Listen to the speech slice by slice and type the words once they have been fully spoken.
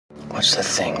What's the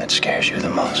thing that scares you the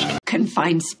most?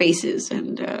 Confined spaces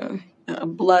and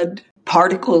blood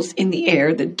particles in the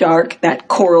air, the dark, that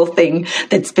coral thing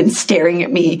that's been staring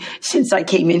at me since I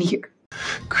came in here.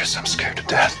 Chris, I'm scared to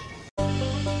death.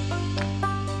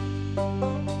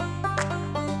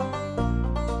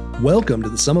 Welcome to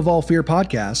the Sum of All Fear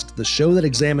podcast, the show that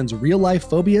examines real-life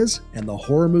phobias and the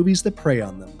horror movies that prey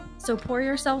on them. So pour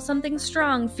yourself something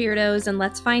strong, Feardos, and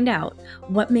let's find out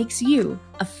what makes you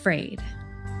afraid.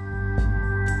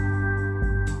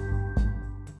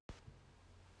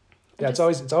 Yeah, it's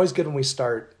always good when we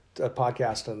start a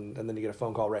podcast and then you get a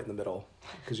phone call right in the middle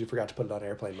because you forgot to put it on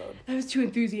airplane mode. I was too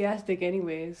enthusiastic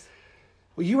anyways.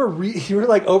 Well, you were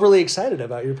like overly excited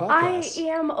about your podcast. I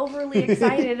am overly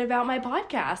excited about my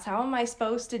podcast. How am I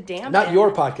supposed to dampen? Not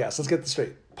your podcast. Let's get this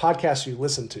straight. Podcasts you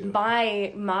listen to.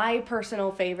 My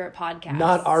personal favorite podcast.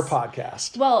 Not our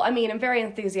podcast. Well, I mean, I'm very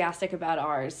enthusiastic about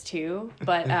ours too,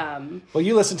 but well,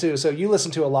 you listen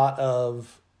to a lot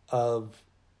of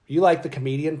you like the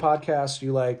comedian podcast.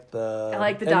 You like the. I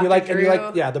like the and Dr. Drew. You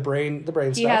like the brain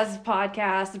stuff. He has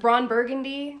podcasts. Ron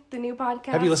Burgundy, the new podcast.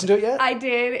 Have you listened to it yet? I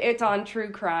did. It's on true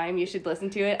crime. You should listen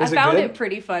to it. Is I found good? it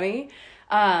pretty funny.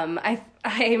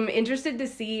 I'm interested to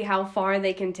see how far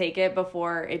they can take it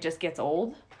before it just gets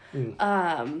old.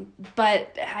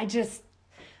 But I just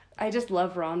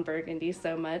love Ron Burgundy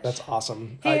so much. That's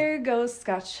awesome. Here goes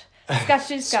Scotch.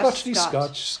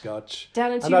 Scotch.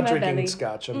 Down into I'm not my drinking belly.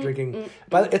 Scotch. I'm drinking.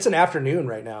 But it's an afternoon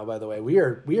right now. By the way, we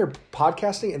are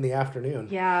podcasting in the afternoon.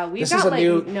 Yeah, we've This is got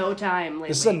a no time lately.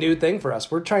 This is a new thing for us.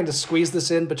 We're trying to squeeze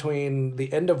this in between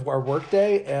the end of our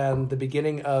workday and the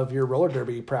beginning of your roller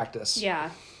derby practice.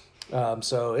 Yeah.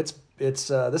 So this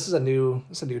is a new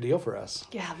deal for us.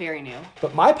 Yeah, very new.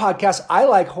 But my podcast, I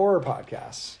like horror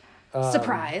podcasts.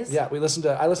 Surprise. Yeah, I listen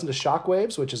to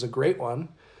Shockwaves, which is a great one.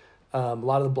 A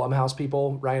lot of the Blumhouse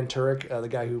people, Ryan Turek, the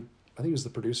guy who I think he was the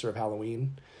producer of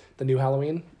Halloween, the new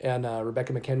Halloween, and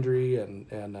Rebecca McKendry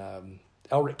and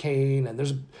Elric Kane, and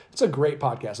it's a great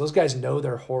podcast. Those guys know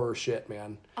their horror shit,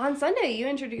 man. On Sunday, you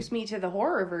introduced me to the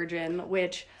Horror Virgin,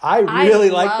 which I really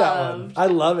like that one. I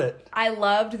love it. I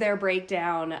loved their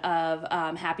breakdown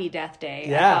of Happy Death Day.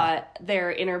 Yeah. I thought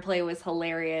their interplay was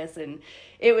hilarious, and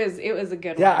it was a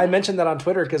good one. Yeah, I mentioned that on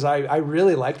Twitter because I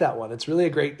really like that one. It's really a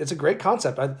great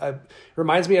concept. It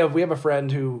reminds me of, we have a friend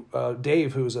who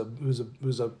Dave who's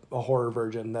a horror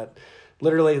virgin that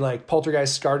literally like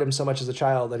Poltergeist scarred him so much as a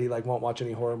child that he like won't watch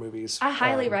any horror movies. I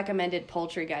highly recommended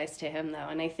Poltergeist to him though,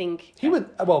 and I think he would.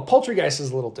 Well, Poltergeist is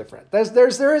a little different.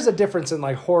 There is a difference in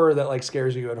like horror that like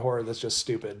scares you and horror that's just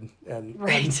stupid and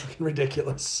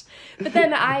ridiculous. But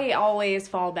then I always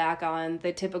fall back on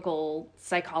the typical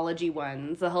psychology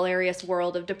ones. The Hilarious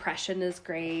World of Depression is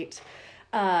great.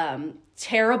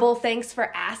 Terrible Thanks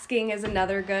for Asking is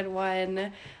another good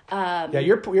one. Yeah,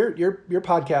 your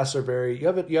podcasts are very, you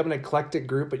have an eclectic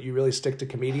group, but you really stick to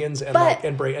comedians and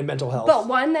mental health. But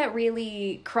one that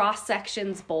really cross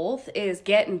sections both is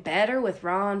Getting Better with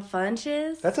Ron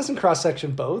Funches. That doesn't cross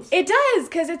section both. It does,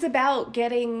 because it's about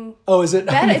getting. Oh, is it?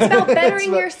 It's about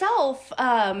bettering yourself,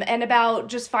 and about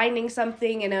just finding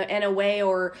something in a way,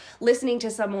 or listening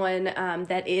to someone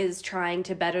that is trying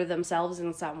to better themselves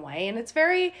in some way, and it's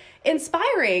very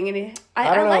inspiring, and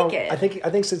I like it. I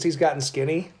think since he's gotten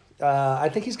skinny, I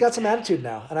think he's got some attitude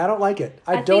now, and I don't like it.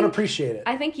 I don't appreciate it.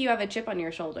 I think you have a chip on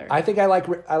your shoulder. I think I like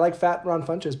fat Ron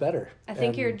Funches better. I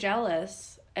think you're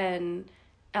jealous and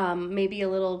maybe a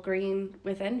little green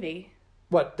with envy.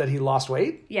 What, that he lost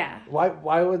weight? Yeah.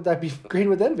 Why would that be green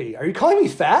with envy? Are you calling me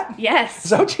fat? Yes.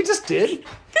 Is that what you just did? Did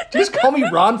you just call me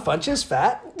Ron Funches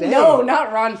fat? Damn. No,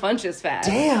 not Ron Funches fat.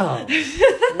 Damn.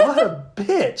 What a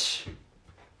bitch.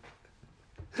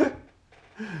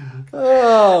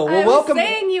 Oh, well, welcome. I'm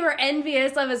saying you were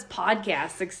envious of his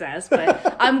podcast success,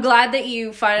 but I'm glad that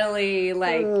you finally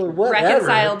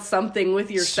reconciled something with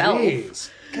yourself.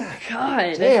 Jeez.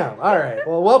 God. Damn. All right.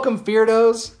 Well, welcome,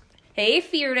 Feardos. Hey,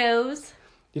 Feardos.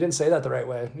 You didn't say that the right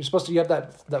way. You're supposed to have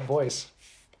that voice.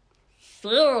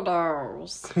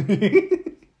 Feardos.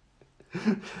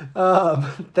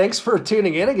 Thanks for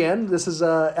tuning in again. This is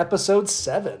episode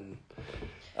 7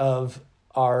 of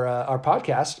our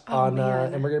podcast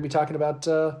and we're going to be talking about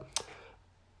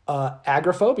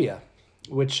agoraphobia,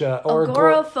 which or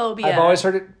agoraphobia. I've always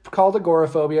heard it called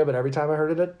agoraphobia, but every time I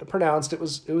heard it pronounced, it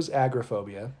was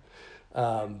agoraphobia.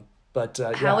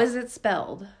 How is it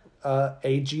spelled?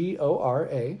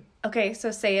 Agora. Okay,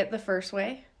 so say it the first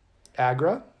way.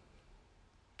 Agra.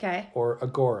 Okay. Or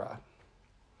agora.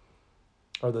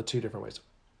 Are the two different ways.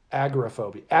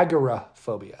 Agoraphobia.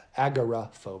 Agoraphobia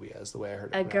is the way I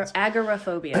heard it pronounced.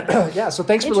 Agoraphobia. Yeah, so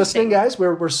thanks for listening, guys.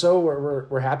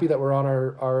 We're happy that we're on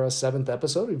our 7th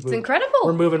episode. It's incredible.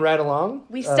 We're moving right along.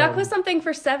 We stuck with something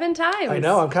for 7 times. I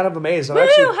know. I'm kind of amazed. Woo!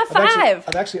 High five!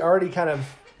 I've actually already kind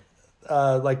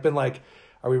of been like,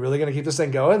 are we really going to keep this thing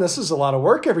going? This is a lot of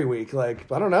work every week.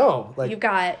 Like, I don't know. Like, you've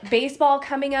got baseball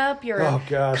coming up. You're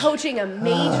coaching a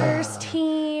majors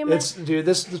team.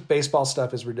 This baseball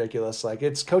stuff is ridiculous. Like,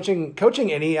 it's coaching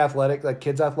any athletic, like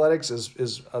kids athletics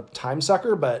is a time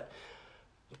sucker, but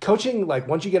coaching, like,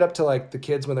 once you get up to like the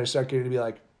kids when they're starting to be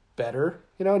like better,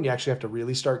 and you actually have to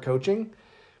really start coaching,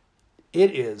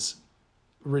 it is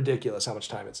ridiculous how much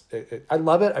time I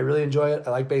love it. I really enjoy it. I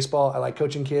like baseball. I like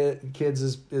coaching kids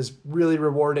is really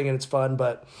rewarding and it's fun,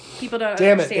 but people don't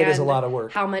understand it is a lot of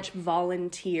work. How much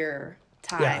volunteer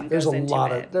time there's goes a into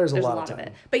lot it. Of there's a lot of time.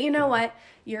 it. But you know what?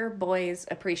 Your boys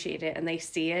appreciate it and they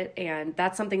see it, and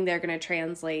that's something they're going to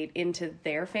translate into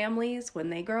their families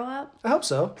when they grow up. I hope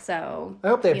so. So I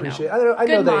hope they appreciate it. I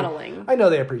know modeling. I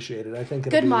know they appreciate it. I think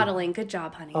good modeling. Good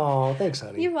job, honey. Oh, thanks,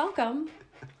 honey. You're welcome.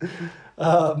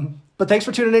 But thanks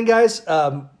for tuning in, guys.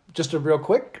 Just a real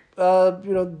quick,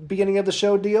 beginning of the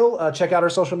show deal. Check out our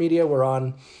social media. We're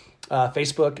on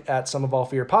Facebook at Some of All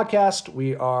Fear Podcast.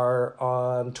 We are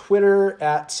on Twitter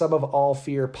at Some of All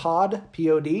Fear Pod,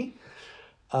 Pod.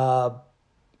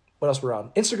 What else we're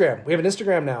on? Instagram. We have an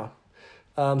Instagram now.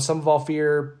 Some of All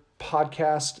Fear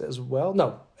Podcast as well.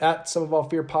 No, at Some of All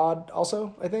Fear Pod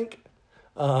also, I think.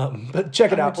 But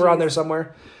check it out. Geez. We're on there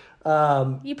somewhere.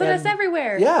 You put us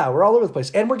everywhere. Yeah, we're all over the place,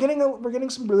 and we're getting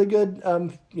some really good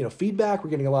feedback.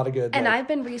 We're getting a lot of good. And I've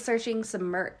been researching some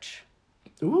merch.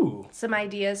 Ooh. Some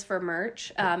ideas for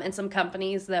merch, and some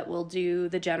companies that will do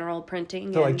the general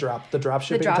printing. So like drop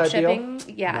shipping type deal?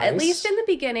 Yeah, Nice. At least in the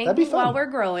beginning. That'd be fun. While we're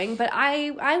growing. But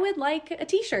I would like a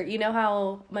t-shirt. You know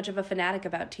how much of a fanatic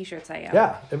about t-shirts I am.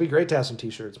 Yeah, it'd be great to have some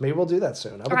t-shirts. Maybe we'll do that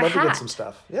soon. I would love to get some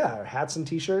stuff. Yeah, our hats and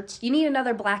t-shirts. You need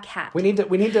another black hat. We need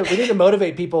to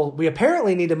motivate people. We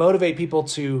apparently need to motivate people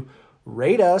to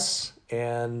rate us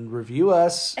and review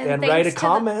us and write a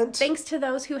comment. Thanks to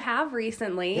those who have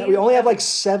recently. Yeah, we only have like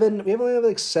 7. We only have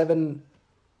like 7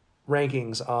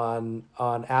 rankings on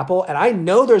Apple, and I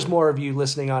know there's more of you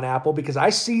listening on Apple because I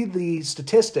see the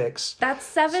statistics. That's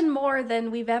 7 more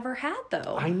than we've ever had,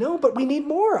 though. I know, but we need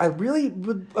more. I really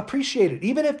would appreciate it,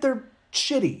 even if they're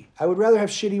shitty. I would rather have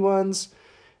shitty ones.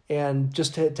 And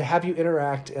just to have you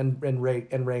interact and rate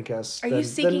and rank us. Are you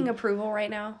seeking approval right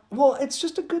now? Well, it's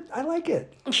just I like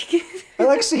it. I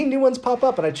like seeing new ones pop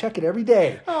up, and I check it every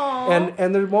day. Aww.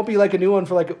 And there won't be like a new one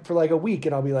for like a week,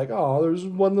 and I'll be like, oh, there's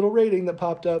one little rating that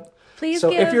popped up. Please.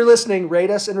 So if you're listening,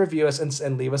 rate us and review us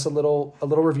and leave us a little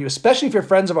review, especially if you're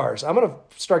friends of ours. I'm gonna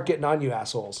start getting on you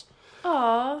assholes.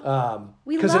 Aw.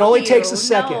 Because it only takes a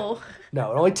second.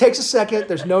 No, it only takes a second.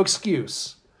 There's no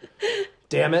excuse.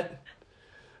 Damn it.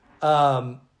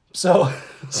 So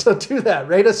do that.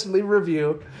 Rate us, leave a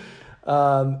review.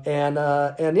 And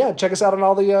yeah, check us out on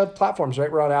all the platforms,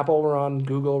 right? We're on Apple, we're on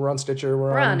Google, we're on Stitcher,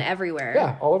 we're on everywhere.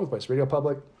 Yeah, all over the place. Radio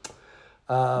Public.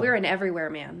 We're an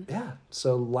everywhere man. Yeah.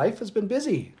 So life has been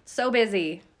busy. So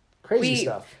busy. Crazy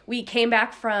stuff. We came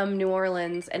back from New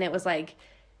Orleans and it was like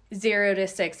 0 to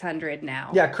 600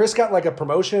 now. Yeah, Chris got like a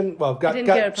promotion. Well, get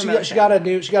a promotion. She got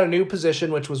a new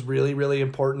position, which was really, really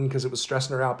important because it was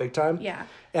stressing her out big time. Yeah.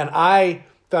 And I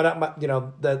found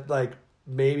out that like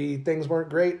maybe things weren't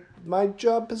great my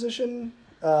job position.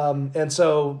 And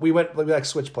so we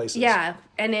switched places. Yeah,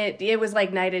 and it was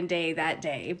like night and day that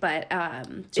day. But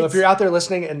so if you're out there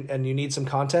listening and you need some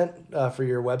content for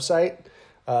your website,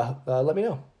 let me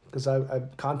know because I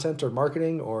content or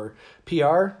marketing or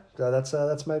PR. That's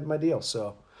my deal.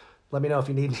 So let me know if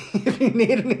you need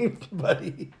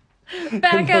anybody in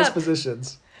those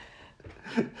positions.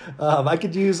 I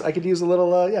could use a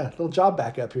little job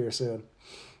backup here soon.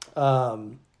 Have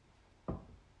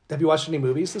you watched any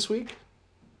movies this week?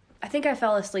 I think I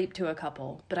fell asleep to a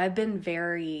couple, but I've been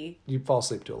very You fall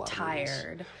asleep to a lot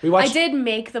tired. Of movies. I did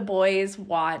make the boys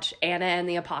watch Anna and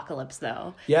the Apocalypse,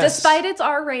 though. Yes. Despite its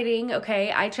R rating,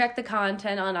 okay, I checked the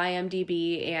content on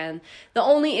IMDb, and the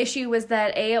only issue was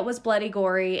that, A, it was bloody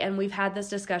gory, and we've had this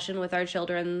discussion with our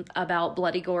children about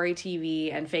bloody gory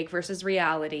TV and fake versus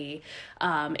reality,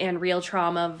 and real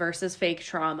trauma versus fake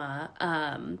trauma.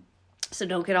 So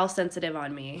don't get all sensitive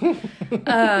on me.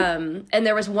 And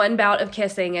there was one bout of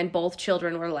kissing, and both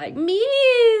children were like,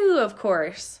 "Mew," of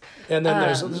course. And then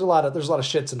there's a lot of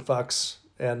shits and fucks,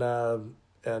 and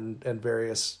and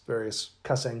various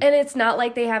cussing And it's not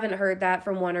like they haven't heard that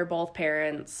from one or both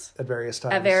parents at various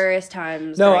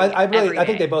times. No, No, I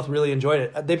think they both really enjoyed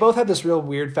it. They both had this real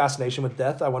weird fascination with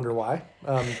death. I wonder why.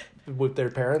 With their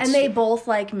parents, and they both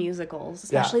like musicals,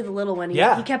 especially the little one.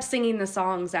 He kept singing the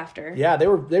songs after. Yeah, they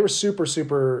were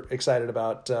super excited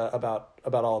about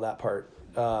all of that part.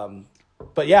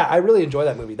 But yeah, I really enjoy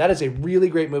that movie. That is a really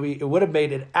great movie.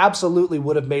 It absolutely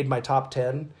would have made my top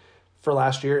 10 for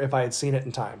last year if I had seen it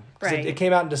in time. Right. It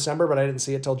came out in December, but I didn't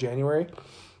see it till January.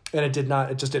 And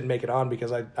it just didn't make it on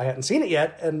because I hadn't seen it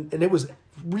yet. And it was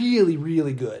really,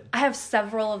 really good. I have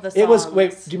several of the songs. It was,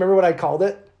 wait, do you remember what I called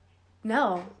it?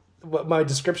 No. What my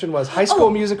description was, High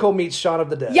School Musical meets Shaun of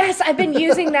the Dead. Yes, I've been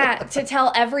using that to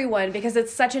tell everyone because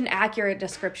it's such an accurate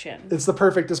description. It's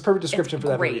perfect description for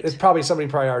that movie. It's probably, somebody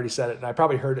already said it, and I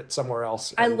probably heard it somewhere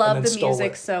else. I love the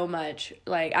music so much.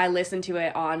 Like, I listen to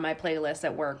it on my playlist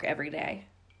at work every day.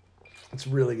 It's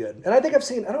really good. And I think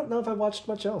I don't know if I've watched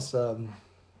much else.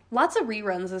 Lots of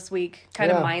reruns this week,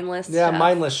 kind of mindless stuff. Yeah,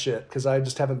 mindless shit, because I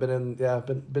just haven't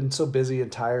been so busy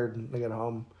and tired and I get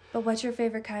home. But what's your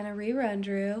favorite kind of rerun,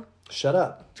 Drew? Shut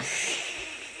up.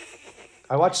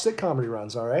 I watch sitcom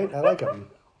reruns, all right? I like them.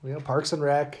 Parks and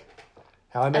Rec,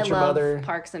 How I Met Your Mother.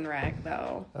 Parks and Rec,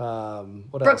 though.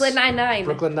 What Brooklyn else? Nine-Nine.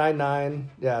 Brooklyn Nine-Nine,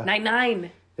 yeah.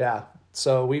 Nine-Nine. Yeah,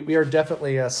 so we are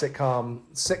definitely a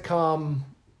sitcom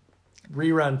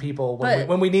rerun people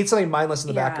when we need something mindless in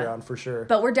the background, for sure.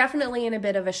 But we're definitely in a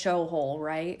bit of a show hole,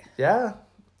 right? Yeah,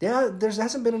 there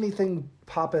hasn't been anything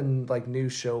popping like new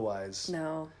show-wise.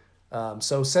 No.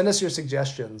 So send us your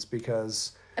suggestions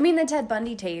because... I mean, the Ted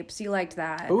Bundy tapes, you liked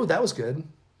that. Ooh, that was good.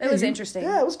 It was interesting.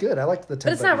 Yeah, it was good. I liked the Ted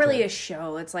But it's not Bundy really tape. a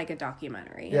show. It's like a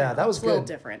documentary. Yeah, that was it's good. a little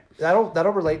different.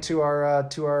 That'll relate to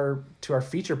our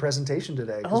feature presentation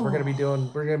today because we're gonna be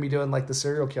doing like the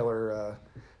serial killer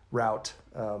route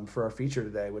for our feature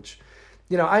today. Which,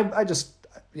 I just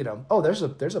there's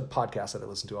a podcast that I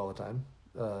listen to all the time.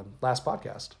 Last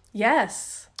Podcast.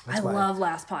 Yes. That's I love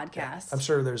Last Podcast. I'm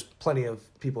sure there's plenty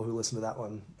of people who listen to that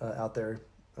one out there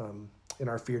in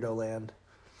our Feardo land.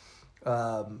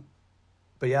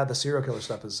 But yeah, the serial killer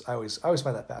stuff is I always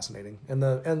find that fascinating. And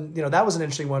that was an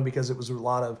interesting one because it was a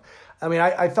lot of,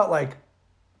 I felt like,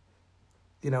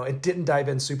 it didn't dive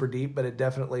in super deep, but it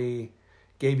definitely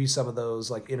gave you some of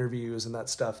those like interviews and that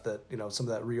stuff that, some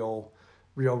of that real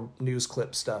news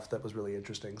clip stuff that was really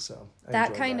interesting. So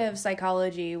that kind of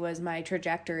psychology was my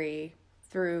trajectory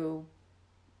through,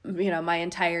 my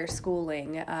entire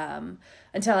schooling,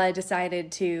 until I decided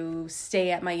to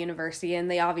stay at my university, and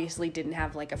they obviously didn't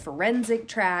have like a forensic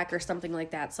track or something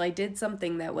like that. So I did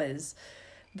something that was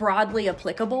broadly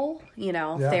applicable,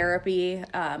 therapy,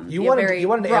 you wanted very to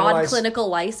broad analyze, clinical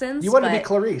license. You wanted to be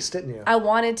Clarice, didn't you? I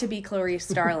wanted to be Clarice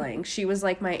Starling. She was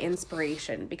like my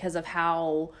inspiration because of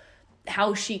how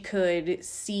she could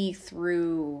see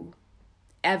through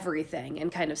everything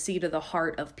and kind of see to the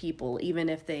heart of people, even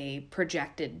if they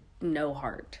projected no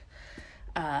heart.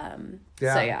 So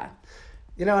yeah.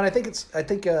 And I think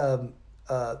that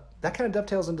kind of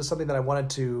dovetails into something that I wanted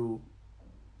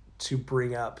to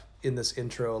bring up in this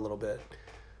intro a little bit.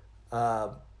 I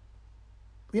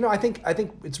think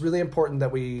it's really important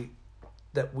that we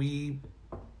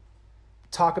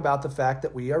talk about the fact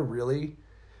that we are really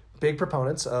big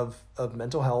proponents of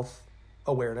mental health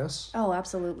awareness. Oh,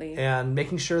 absolutely. And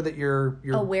making sure that your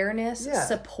awareness,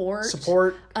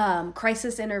 support,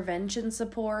 crisis intervention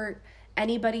support,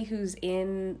 anybody who's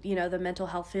in, the mental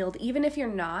health field, even if you're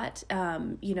not,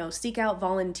 seek out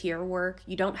volunteer work.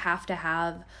 You don't have to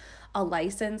have a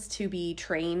license to be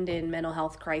trained in mental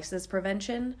health crisis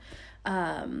prevention.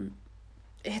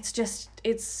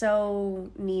 It's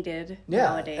so needed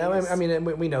nowadays.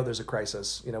 We know there's a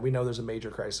crisis. We know there's a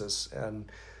major crisis, and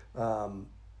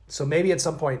so maybe at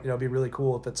some point, it'd be really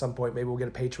cool if at some point maybe we'll get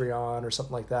a Patreon or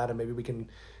something like that, and maybe we can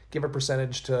give a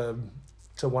percentage to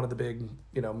one of the big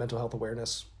mental health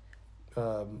awareness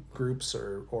groups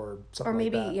or something. Or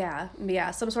maybe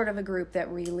like some sort of a group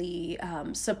that really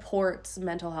supports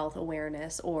mental health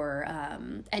awareness or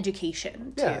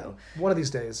education too. Yeah, one of these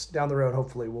days down the road,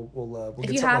 hopefully we'll if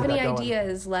get you something have like any that going.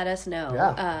 ideas, let us know.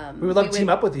 Yeah, we would love to team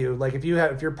up with you. Like if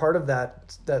you're part of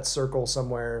that circle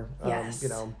somewhere, yes.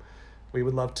 We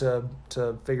would love to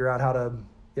figure out how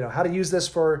to use this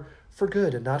for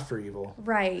good and not for evil.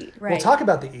 Right. We'll talk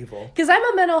about the evil. Because I'm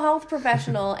a mental health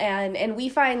professional and we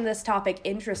find this topic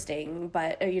interesting,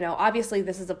 but, obviously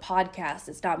this is a podcast.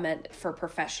 It's not meant for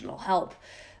professional help,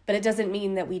 but it doesn't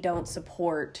mean that we don't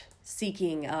support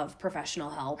seeking of professional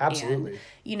help. Absolutely.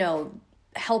 And,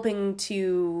 helping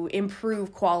to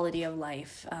improve quality of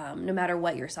life, no matter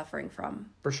what you're suffering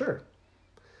from. For sure.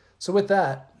 So with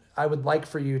that, I would like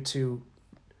for you to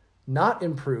not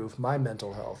improve my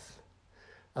mental health.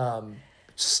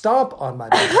 Stomp on my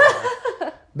mental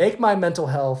health. Make my mental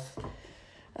health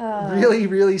really,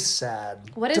 really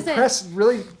sad. What is it?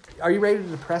 Really, are you ready to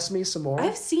depress me some more?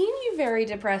 I've seen you very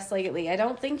depressed lately. I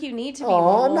don't think you need to be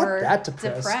I'm more not that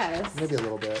depressed. Maybe a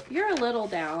little bit. You're a little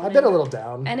down. I've been a little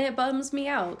down. And it bums me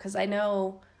out because I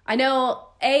know,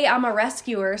 A, I'm a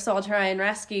rescuer, so I'll try and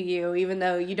rescue you, even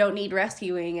though you don't need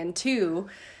rescuing. And 2,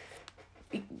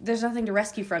 there's nothing to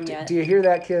rescue from yet. Do you hear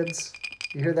that, kids?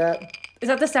 You hear that? Is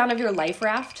that the sound of your life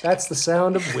raft? That's the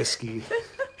sound of whiskey.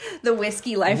 The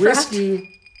whiskey life raft?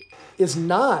 Whiskey is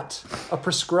not a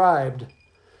prescribed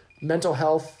mental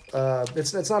health.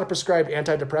 It's not a prescribed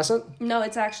antidepressant. No,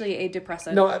 it's actually a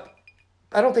depressant. No,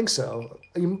 I don't think so.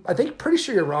 Pretty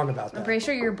sure you're wrong about that. I'm pretty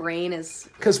sure your brain is.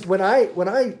 Because when I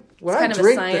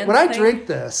drink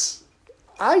this,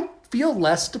 I feel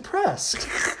less depressed.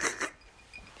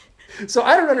 So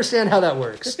I don't understand how that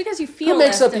works. Just because you feel who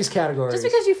makes up these categories? Just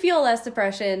because you feel less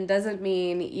depression doesn't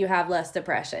mean you have less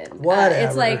depression. Whatever.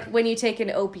 It's like when you take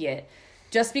an opiate.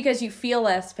 Just because you feel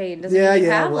less pain doesn't mean you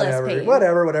have whatever. less pain.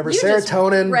 Whatever. You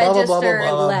Serotonin, just blah, blah, blah, blah,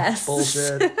 register blah. less.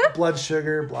 Bullshit. Blood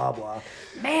sugar, blah, blah.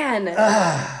 Man,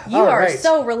 you all are right.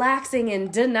 so relaxing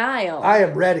in denial. I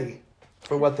am ready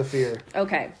for What the Fear.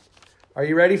 Okay. Are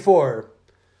you ready for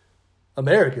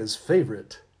America's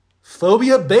favorite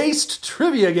phobia-based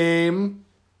trivia game?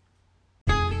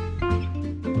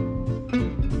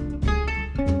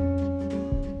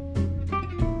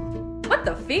 What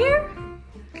the fear?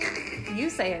 You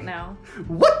say it now.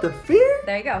 What the fear?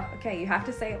 There you go. Okay, you have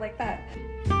to say it like that.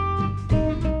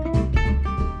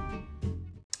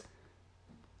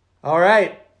 All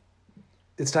right.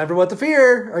 It's time for What the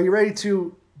Fear. Are you ready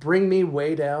to bring me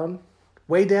way down,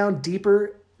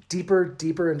 deeper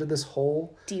into this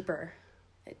hole? Deeper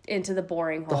into the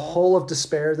boring hole. The hole of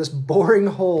despair, this boring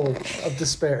hole of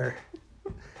despair.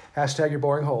 Hashtag your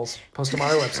boring holes. Post them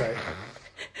on our website.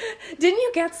 Didn't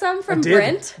you get some from I did.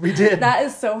 Brent? We did. That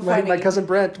is so funny. My cousin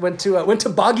Brent went to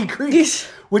Boggy Creek,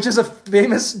 which is a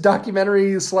famous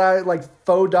documentary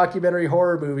faux documentary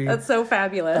horror movie. That's so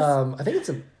fabulous. I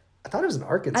thought it was in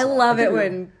Arkansas. I love it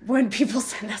when people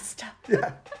send us stuff.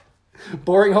 Yeah.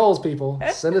 Boring holes, people.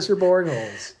 Send us your boring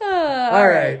holes. All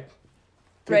right.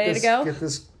 Ready to go?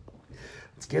 Let's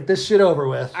get this shit over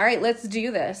with. All right, let's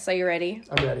do this. Are you ready?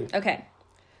 I'm ready. Okay.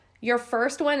 Your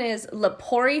first one is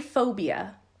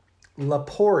leporiphobia.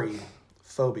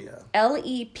 Leporiphobia.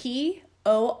 Lepori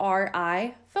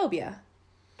phobia.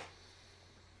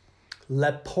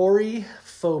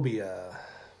 Leporiphobia.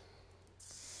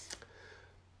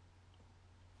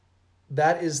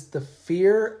 That is the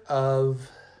fear of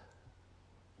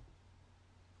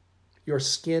your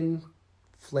skin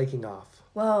flaking off.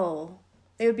 Whoa.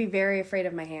 They would be very afraid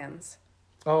of my hands.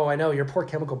 Oh, I know. Your poor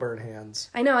chemical burn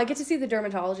hands. I know. I get to see the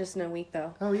dermatologist in a week,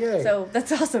 though. Oh, yay. So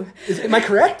that's awesome. Am I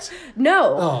correct?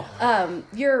 No. Oh.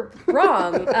 You're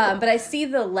wrong. But I see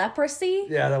the leprosy.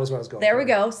 Yeah, that was what I was going There for. we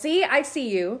go. See? I see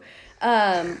you.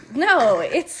 No,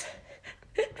 it's...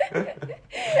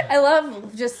 I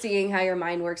love just seeing how your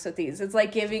mind works with these. It's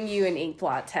like giving you an ink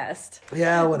blot test.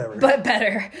 Yeah, whatever. But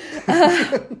better.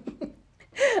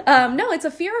 No, it's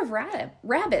a fear of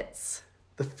rabbits.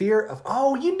 The fear of...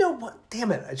 Oh, you know what?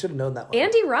 Damn it. I should have known that one.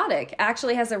 Andy Roddick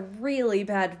actually has a really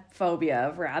bad phobia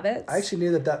of rabbits. I actually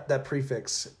knew that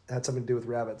prefix had something to do with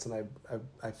rabbits, and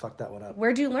I fucked that one up.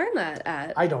 Where'd you learn that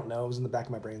at? I don't know. It was in the back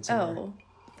of my brain somewhere. Oh,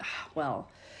 well...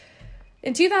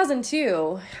 In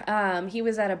 2002, he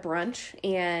was at a brunch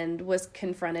and was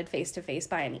confronted face-to-face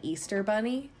by an Easter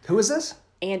bunny. Who is this?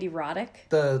 Andy Roddick.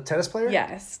 The tennis player?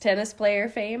 Yes, tennis player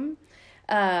fame.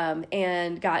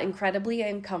 And got incredibly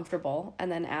uncomfortable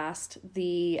and then asked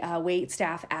the wait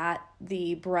staff at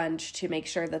the brunch to make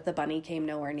sure that the bunny came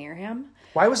nowhere near him.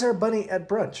 Why was there a bunny at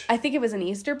brunch? I think it was an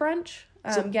Easter brunch.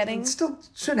 You still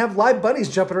shouldn't have live bunnies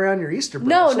jumping around your Easter brunch.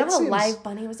 No, That not seems... a live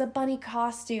bunny. It was a bunny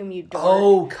costume, you dork.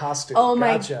 Oh, costume. Oh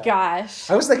Gotcha. my gosh.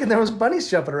 I was thinking there was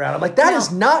bunnies jumping around. I'm like, that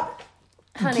is not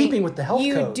in keeping with the health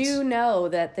codes. You do know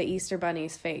that the Easter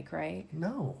bunny's fake, right?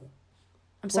 No.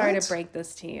 I'm sorry What? to break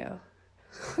this to you.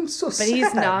 I'm so sad. But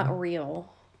he's not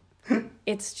real.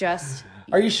 It's just...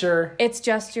 Are you sure? It's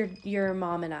just your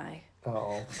mom and I.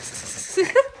 Oh.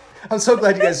 I'm so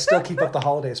glad you guys still keep up the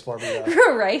holidays for me,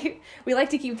 though. Right? We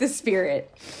like to keep the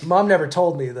spirit. Mom never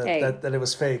told me that, Hey. that it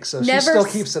was fake, so she still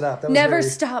keeps it up. That was Never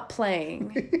stop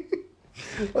playing.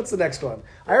 What's the next one?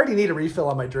 I already need a refill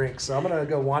on my drink, so I'm gonna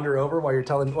go wander over while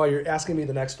you're asking me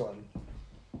the next one.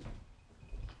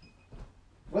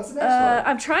 What's the next one?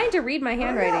 I'm trying to read my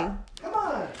handwriting. Come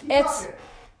on. It's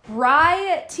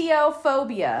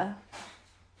rhyophobia.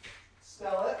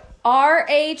 Spell it.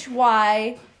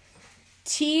 RHYTIO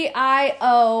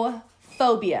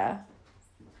phobia.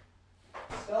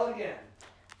 Spell it again.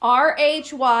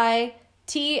 RHYTIO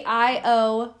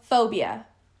phobia.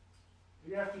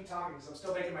 You have to keep talking because I'm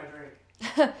still making my drink.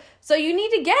 So you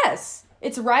need to guess.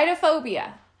 It's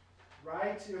rhinophobia.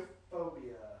 Rhinophobia.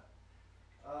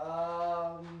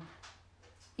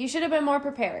 You should have been more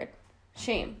prepared.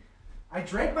 Shame. I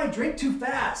drank my drink too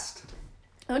fast.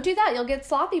 Don't do that. You'll get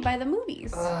sloppy by the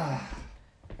movies. I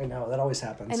know, that always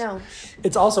happens. I know.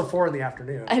 It's also 4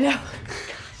 PM. I know.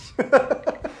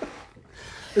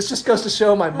 This just goes to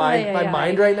show my mind, Ay, my ay,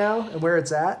 mind ay. right now and where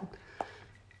it's at.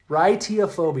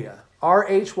 Rhytiophobia.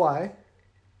 RHYTIO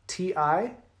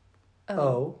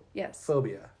Yes.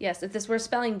 phobia. Yes. If this were a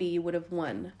spelling bee, you would have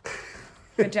won.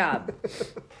 Good job.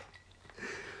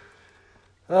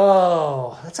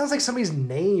 Oh, that sounds like somebody's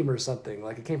name or something.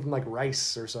 Like it came from like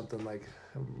rice or something like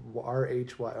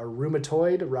RHY or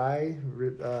rheumatoid,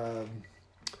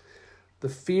 the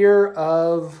fear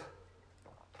of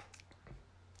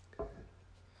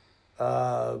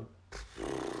God,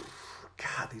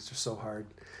 these are so hard.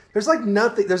 There's like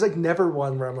nothing. There's like never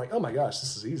one where I'm like, oh my gosh,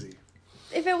 this is easy.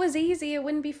 If it was easy, it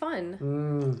wouldn't be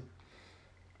fun.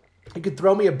 You could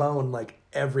throw me a bone like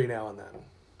every now and then.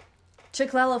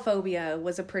 Chiclelophobia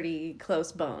was a pretty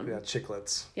close bone. Yeah,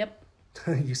 chiclets. Yep.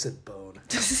 You said bone.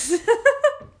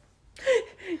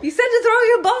 You said to throw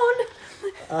you a bone.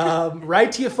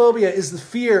 Rhytiophobia is the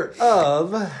fear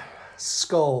of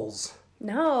skulls.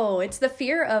 No, it's the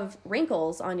fear of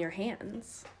wrinkles on your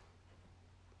hands.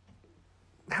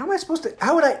 How am I supposed to?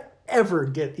 How would I ever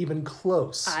get even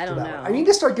close? I don't to that know. one? I mean, you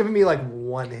just start giving me like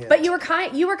one hint. But you were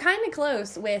kind of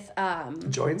close with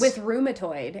Joints? with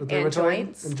rheumatoid With and rheumatoid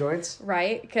joints, and joints.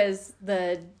 right? Because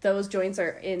those joints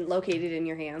are located in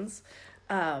your hands.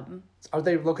 Are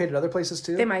they located other places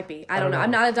too? They might be. I don't know.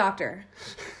 I'm not a doctor.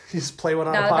 You just play one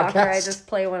on Not a a podcast. doctor. I just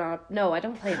play one on. No, I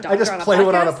don't play a doctor. just on a play podcast.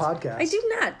 one on a podcast. I do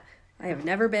not. I have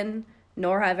never been,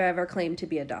 nor have I ever claimed to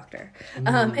be a doctor.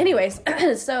 Anyways,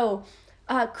 so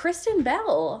Kristen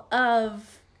Bell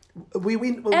of we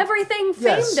Everything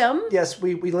yes, Famedom. Yes,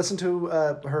 we listened to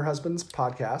her husband's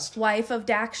podcast. Wife of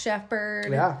Dax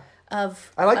Shepard. Yeah.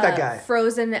 Of I like that guy.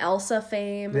 Frozen Elsa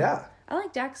fame. Yeah. I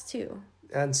like Dax too.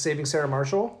 And Saving Sarah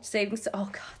Marshall. Oh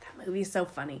god, that movie is so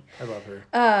funny. I love her.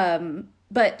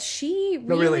 But she really.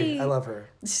 No, really, I love her.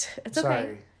 It's okay.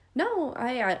 Sorry. No,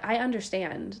 I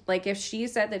understand. Like if she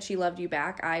said that she loved you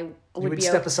back, I would be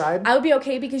step aside. I would be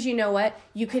okay because you know what?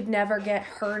 You could never get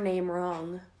her name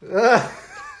wrong. Because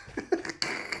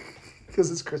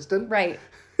it's Kristen. Right.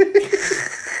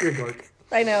 You're a dork.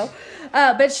 I know.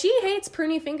 But she hates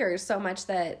pruny fingers so much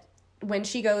that when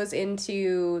she goes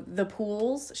into the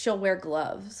pools, she'll wear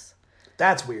gloves.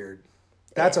 That's weird.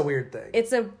 That's a weird thing.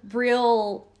 It's a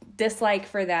real dislike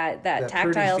for that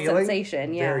tactile fruity feeling?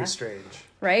 sensation. Yeah. Very strange.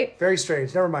 Right? Very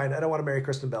strange. Never mind. I don't want to marry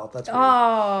Kristen Bell. That's weird.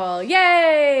 Oh,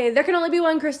 yay! There can only be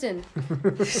one Kristen.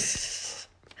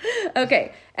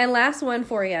 Okay, and last one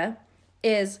for you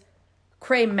is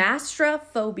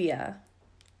cremastraphobia.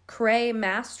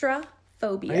 Cremastraphobia. I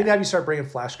need to have you start bringing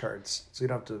flashcards so you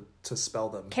don't have to spell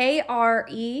them.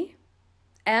 KremastrA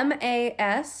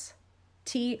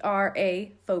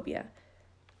phobia.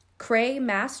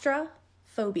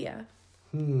 Cremastraphobia.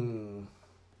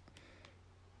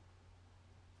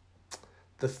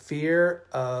 The fear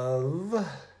of...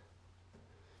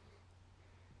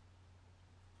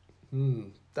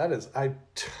 That is...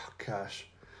 Gosh.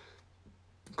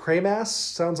 Cremass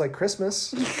sounds like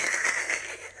Christmas.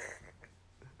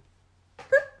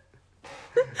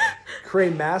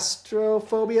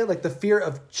 Cremastrophobia? Like the fear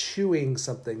of chewing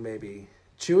something, maybe.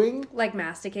 Chewing? Like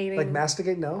masticating. Like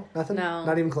masticate? No? Nothing? No.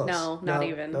 Not even close? No, not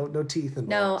even. No teeth involved.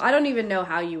 No, I don't even know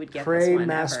how you would get this one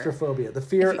ever. Cremastrophobia. The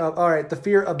fear of... All right, the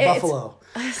fear of buffalo.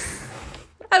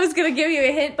 I was going to give you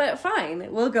a hint, but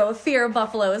fine. We'll go with fear of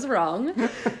buffalo is wrong.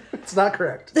 It's not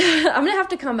correct. I'm going to have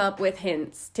to come up with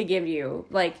hints to give you,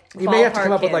 like, You may have to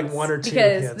come up with hints, like one or two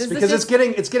because hints this is because just-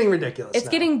 it's getting ridiculous. It's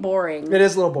now. getting boring. It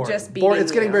is a little boring. Just beating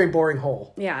It's getting you. very boring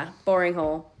hole. Yeah, boring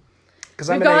hole. Because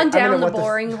We've gone down the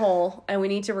boring hole, and we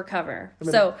need to recover.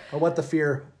 What the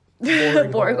fear?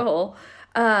 Boring hole.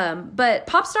 But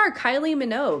pop star Kylie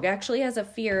Minogue actually has a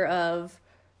fear of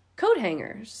coat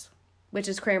hangers, which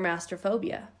is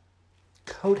cremastraphobia.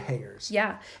 Coat hangers.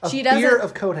 Yeah, Fear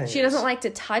of coat hangers. She doesn't like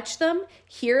to touch them,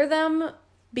 hear them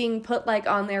being put like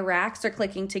on their racks or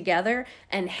clicking together,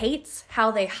 and hates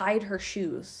how they hide her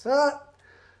shoes.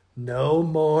 No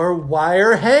more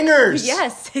wire hangers.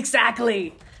 Yes,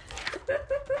 exactly.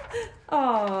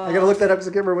 I gotta look that up because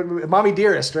I can't remember. Mommy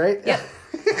Dearest, right? Yep.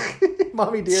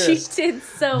 Mommy She Dearest. did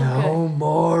so No good.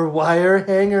 more wire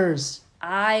hangers.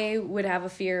 I would have a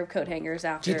fear of coat hangers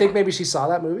after. Do you think maybe she saw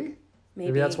that movie?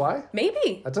 Maybe that's why?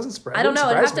 Maybe. That doesn't surprise. I don't know.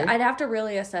 Surprise me. I'd have to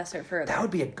really assess her further. That'd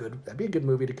be a good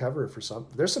movie to cover for some.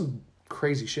 There's some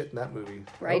crazy shit in that movie.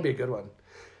 That Right. would be a good one.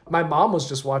 My mom was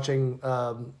just watching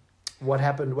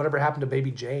whatever happened to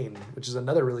Baby Jane, which is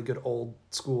another really good old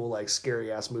school like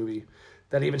scary ass movie.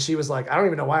 That even she was like, I don't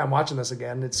even know why I'm watching this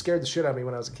again. It scared the shit out of me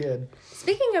when I was a kid.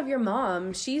 Speaking of your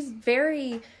mom, she's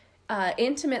very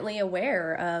intimately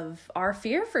aware of our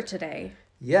fear for today.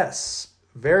 Yes,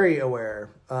 very aware,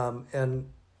 and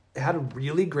had a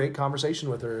really great conversation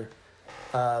with her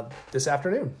this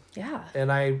afternoon. Yeah.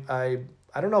 And I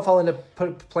don't know if I'll end up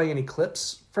playing any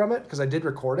clips from it because I did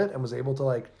record it and was able to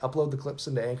like upload the clips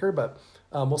into Anchor, but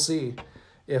we'll see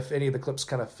if any of the clips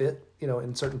kind of fit,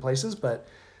 in certain places. But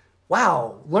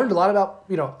wow, learned a lot about,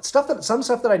 some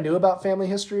stuff that I knew about family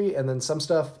history and then some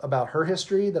stuff about her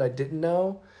history that I didn't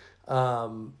know.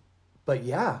 But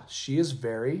yeah, she is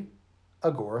very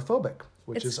agoraphobic,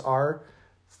 which is our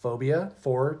phobia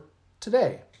for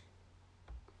today.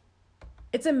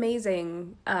 It's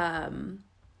amazing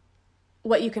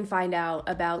what you can find out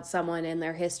about someone and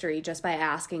their history just by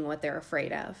asking what they're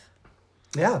afraid of.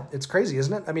 Yeah, it's crazy,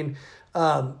 isn't it? I mean,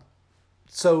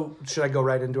 so should I go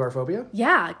right into our phobia?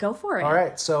 Yeah, go for it. All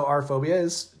right, so our phobia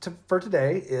for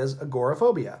today is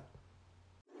agoraphobia.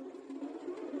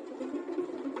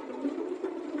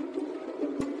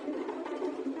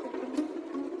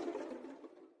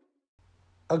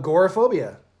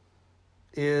 Agoraphobia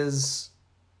is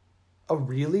a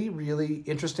really, really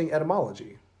interesting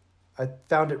etymology. I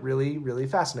found it really, really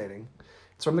fascinating.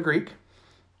 It's from the Greek,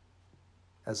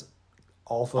 as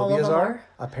all phobias them are, are.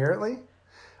 apparently.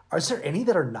 Is there any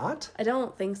that are not? I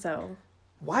don't think so.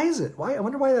 Why is it? Why? I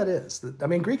wonder why that is. I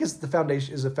mean, Greek is a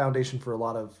foundation for a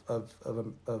lot of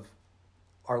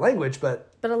our language,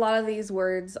 but But a lot of these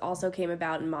words also came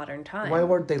about in modern time. why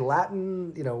weren't they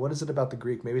Latin? What is it about the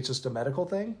Greek? Maybe it's just a medical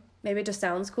thing? Maybe it just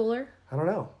sounds cooler. I don't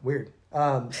know. Weird.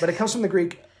 But it comes from the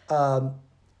Greek agara,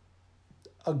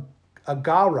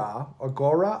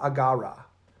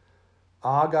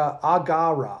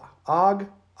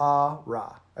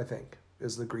 I think,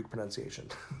 is the Greek pronunciation.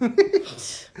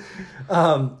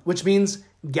 Which means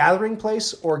gathering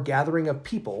place or gathering of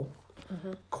people.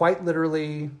 Mm-hmm. Quite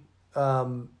literally,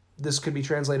 this could be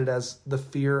translated as the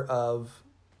fear of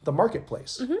the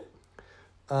marketplace.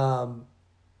 Mm-hmm.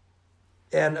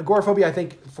 And agoraphobia, I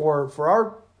think, for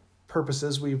our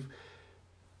purposes,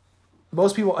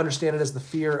 most people understand it as the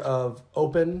fear of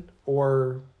open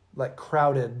or like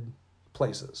crowded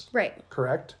places. Right.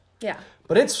 Correct? Yeah.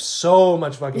 But it's so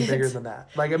much fucking bigger than that.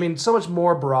 Like, I mean, so much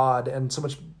more broad and so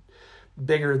much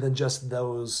bigger than just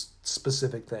those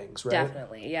specific things, right?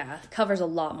 Definitely, yeah. Covers a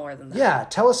lot more than that. Yeah,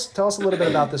 tell us a little bit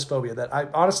about this phobia. That I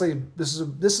honestly, this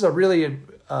is a really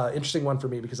interesting one for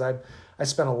me because I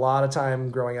spent a lot of time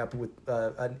growing up with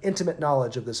an intimate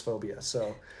knowledge of this phobia.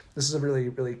 So this is a really,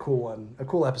 really cool one, a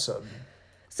cool episode.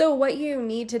 So what you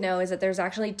need to know is that there's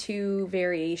actually two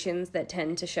variations that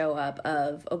tend to show up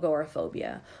of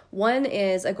agoraphobia. One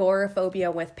is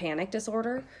agoraphobia with panic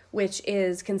disorder, which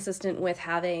is consistent with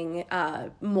having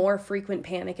more frequent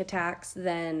panic attacks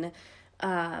than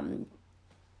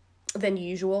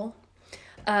usual.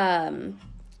 And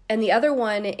the other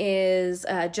one is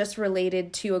just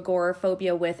related to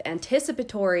agoraphobia with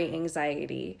anticipatory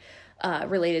anxiety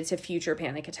related to future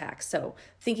panic attacks. So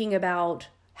thinking about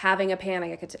having a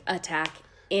panic attack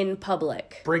in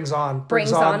public Brings on a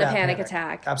that panic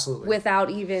attack. Absolutely. Without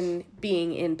even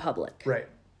being in public. Right.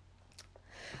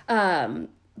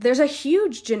 There's a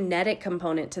huge genetic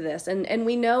component to this, and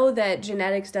we know that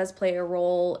genetics does play a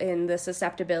role in the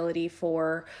susceptibility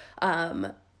for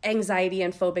anxiety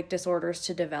and phobic disorders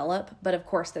to develop, but of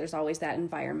course there's always that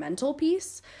environmental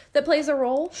piece that plays a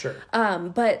role. Sure.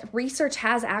 But research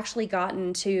has actually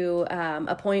gotten to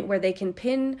a point where they can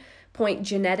pinpoint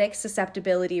genetic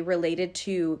susceptibility related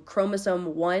to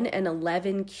chromosome 1 and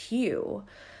 11q.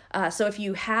 So if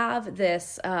you have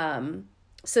this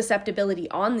susceptibility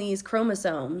on these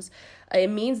chromosomes,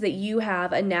 it means that you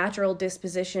have a natural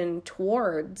disposition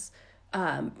towards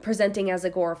presenting as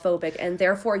agoraphobic, and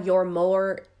therefore you're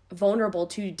more vulnerable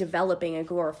to developing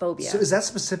agoraphobia. So is that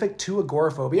specific to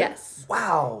agoraphobia? Yes.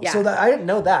 Wow. Yeah. So I didn't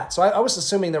know that. So I was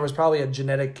assuming there was probably a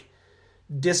genetic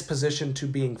disposition to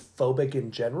being phobic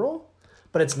in general,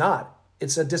 but it's not.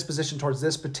 It's a disposition towards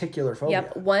this particular phobia.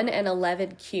 Yep, 1 and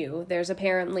 11q. There's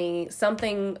apparently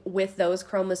something with those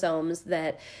chromosomes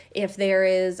that if there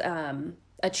is a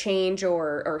change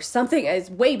or something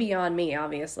is way beyond me,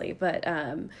 obviously, but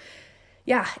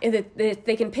Yeah,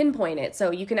 they can pinpoint it.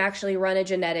 So you can actually run a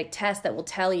genetic test that will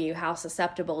tell you how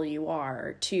susceptible you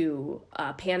are to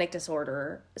panic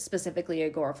disorder, specifically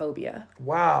agoraphobia.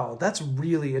 Wow, that's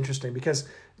really interesting because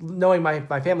knowing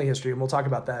my family history, and we'll talk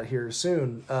about that here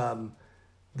soon,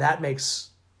 that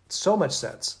makes so much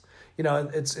sense. You know,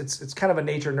 it's kind of a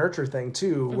nature nurture thing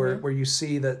too, where you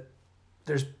see that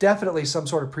there's definitely some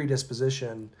sort of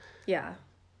predisposition. Yeah.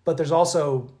 But there's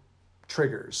also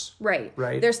triggers. Right.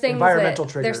 There's things environmental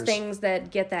triggers. There's things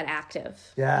that get that active.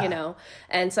 Yeah. You know,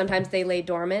 and sometimes they lay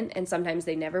dormant, and sometimes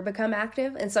they never become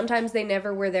active, and sometimes they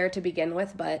never were there to begin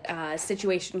with, but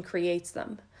situation creates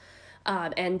them.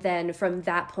 And then from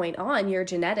that point on, your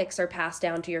genetics are passed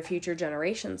down to your future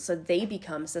generations, so they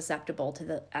become susceptible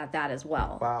to that as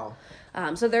well. Wow.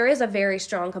 So there is a very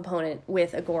strong component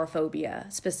with agoraphobia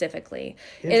specifically.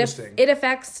 Interesting. It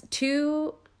affects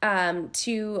to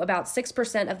about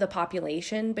 6% of the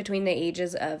population between the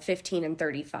ages of 15 and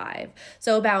 35.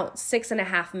 So about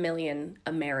 6.5 million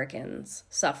Americans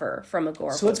suffer from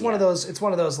agoraphobia. So it's one of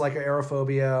those like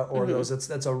aerophobia or those,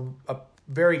 that's a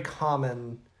very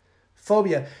common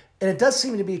phobia. And it does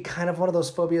seem to be kind of one of those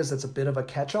phobias that's a bit of a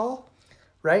catch-all,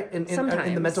 right? In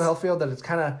the mental health field, that it's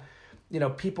kind of, you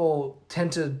know, people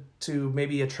tend to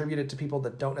maybe attribute it to people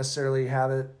that don't necessarily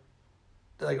have it,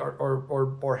 like,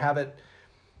 or have it.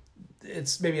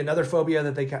 It's maybe another phobia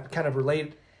that they kind of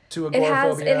relate to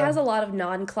agoraphobia. It has a lot of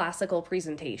non-classical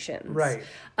presentations. Right.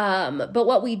 But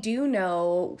what we do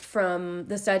know from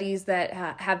the studies that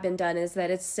have been done is that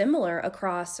it's similar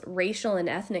across racial and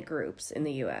ethnic groups in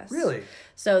the U.S. Really?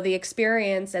 So the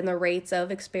experience and the rates of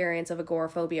experience of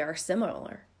agoraphobia are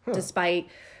similar, despite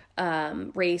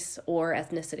race or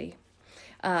ethnicity.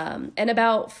 And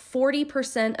about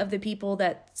 40% of the people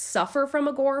that suffer from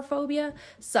agoraphobia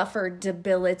suffer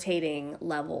debilitating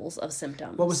levels of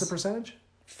symptoms. What was the percentage?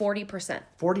 40%.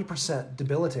 40%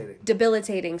 debilitating.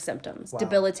 Debilitating symptoms. Wow.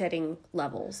 Debilitating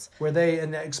levels.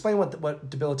 And explain what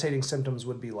debilitating symptoms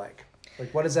would be like.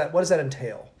 Like what does that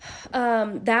entail?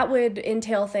 That would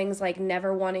entail things like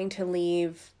never wanting to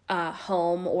leave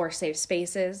home or safe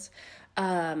spaces.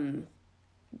 Like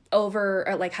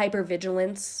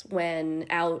hypervigilance when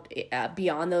out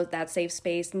beyond that safe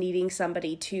space, needing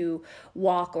somebody to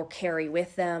walk or carry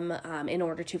with them in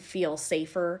order to feel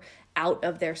safer out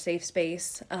of their safe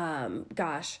space.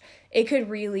 It could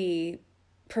really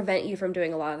prevent you from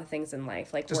doing a lot of things in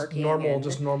life, like just working.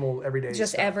 Normal everyday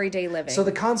just stuff. everyday living. So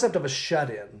the concept of a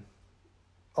shut-in,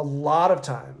 a lot of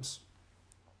times,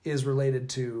 is related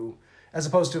to, as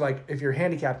opposed to like if you're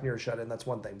handicapped and you're a shut-in, that's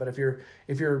one thing. But if you're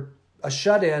a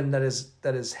shut-in that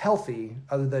is healthy,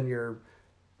 other than you're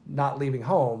not leaving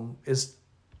home, is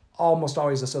almost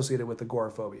always associated with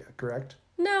agoraphobia, correct?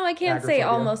 No, I can't say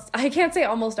almost. I can't say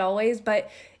almost always, but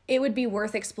it would be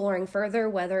worth exploring further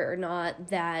whether or not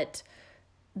that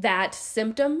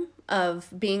symptom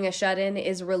of being a shut-in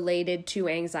is related to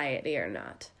anxiety or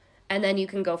not. And then you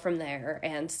can go from there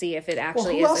and see if it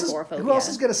actually is agoraphobia. Who else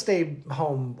is going to stay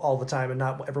home all the time and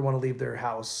not ever want to leave their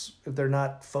house if they're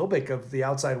not phobic of the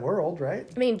outside world, right?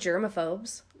 I mean,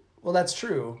 germaphobes. Well, that's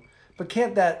true. But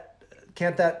can't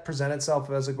that present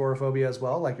itself as agoraphobia as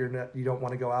well? Like you don't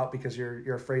want to go out because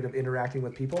you're afraid of interacting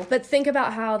with people? But think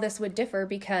about how this would differ,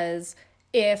 because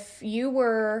if you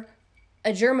were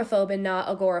a germaphobe and not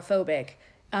agoraphobic,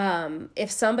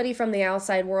 if somebody from the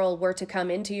outside world were to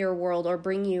come into your world or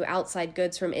bring you outside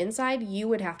goods from inside, you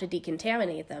would have to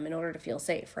decontaminate them in order to feel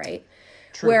safe, right?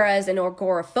 True. Whereas an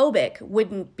agoraphobic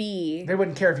wouldn't be... They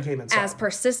wouldn't care if you came inside. ...as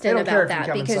persistent about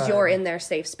that because you're in their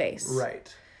safe space. Right.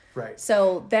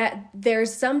 So that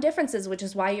there's some differences, which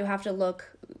is why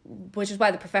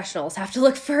the professionals have to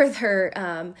look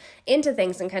further into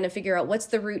things and kind of figure out what's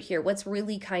the root here, what's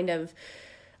really kind of...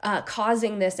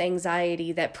 causing this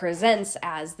anxiety that presents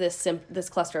as this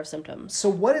cluster of symptoms. So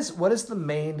what is the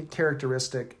main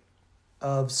characteristic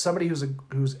of somebody who's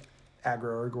aggro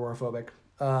or agoraphobic?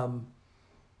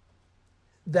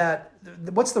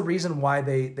 What's the reason why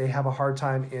they have a hard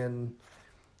time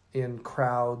in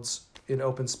crowds, in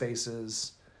open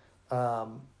spaces?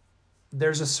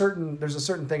 There's a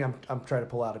certain thing I'm trying to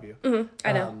pull out of you. Mm-hmm,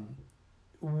 I know.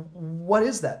 What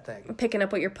is that thing? I'm picking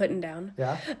up what you're putting down.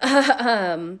 Yeah.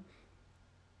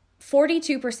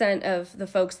 42% of the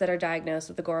folks that are diagnosed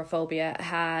with agoraphobia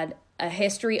had a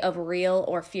history of real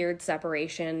or feared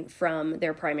separation from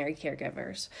their primary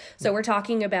caregivers. So we're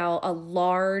talking about a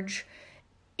large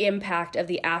impact of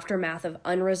the aftermath of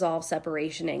unresolved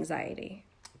separation anxiety.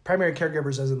 Primary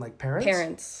caregivers as in like parents?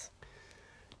 Parents.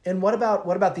 And what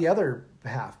about the other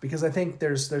half? Because I think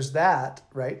there's that,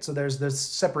 right? So there's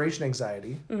separation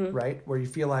anxiety, right? Where you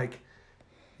feel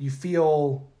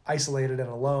isolated and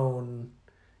alone.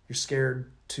 You're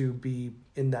scared to be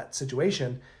in that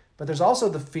situation. But there's also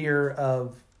the fear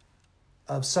of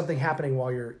something happening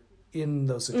while you're in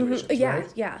those situations, Yeah,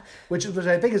 right? yeah. Which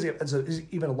I think is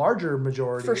even a larger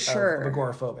majority For sure. of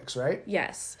agoraphobics, right?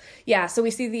 Yes. Yeah, so we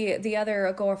see the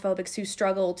other agoraphobics who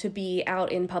struggle to be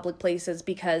out in public places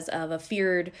because of a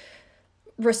feared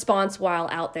response while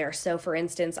out there. So for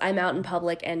instance, I'm out in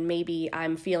public and maybe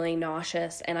I'm feeling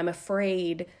nauseous and I'm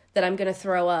afraid that I'm going to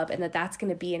throw up and that's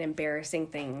going to be an embarrassing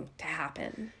thing to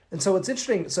happen. And so it's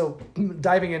interesting. So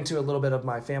diving into a little bit of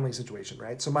my family situation,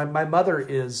 right? So my mother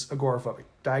is agoraphobic,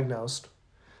 diagnosed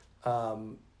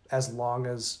as long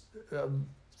as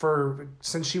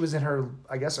since she was in her,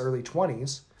 I guess, early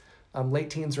 20s, late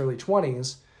teens, early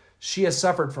 20s, she has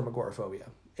suffered from agoraphobia.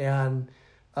 And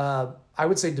I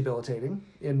would say debilitating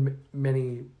in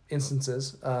many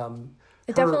instances.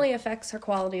 It definitely affects her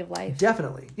quality of life.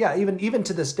 Definitely. Yeah, even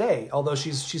to this day, although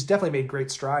she's definitely made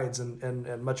great strides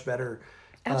and much better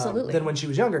Absolutely. than when she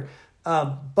was younger.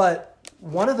 But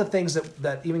one of the things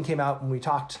that even came out when we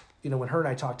talked, when her and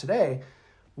I talked today,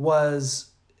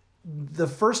 was the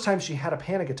first time she had a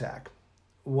panic attack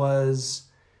was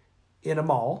in a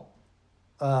mall,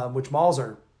 which malls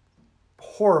are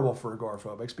horrible for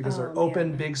agoraphobics because they're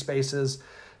open, big spaces.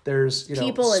 There's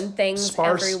people and things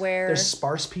everywhere. There's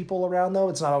sparse people around though.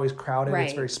 It's not always crowded. Right.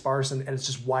 It's very sparse and it's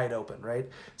just wide open, right?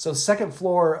 So second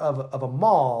floor of a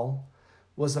mall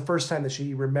was the first time that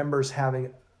she remembers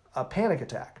having a panic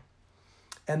attack.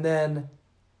 And then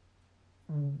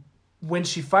when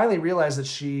she finally realized that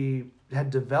she had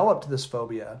developed this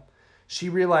phobia, she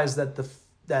realized that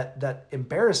that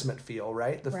embarrassment feel,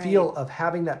 right? The feel of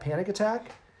having that panic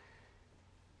attack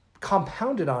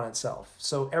compounded on itself.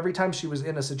 So every time she was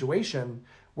in a situation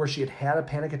where she had a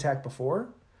panic attack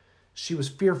before, she was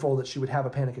fearful that she would have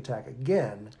a panic attack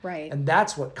again. Right. And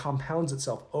that's what compounds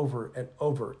itself over and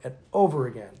over and over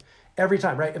again. Every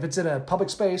time, right? If it's in a public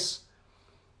space,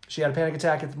 she had a panic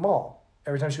attack at the mall.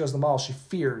 Every time she goes to the mall, she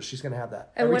fears she's going to have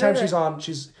that. And every time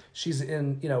she's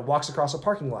in, walks across a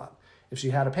parking lot. If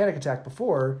she had a panic attack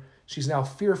before, she's now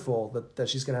fearful that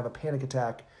she's going to have a panic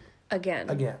attack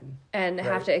again. And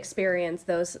have to experience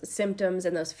those symptoms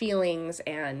and those feelings.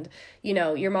 And,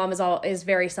 your mom is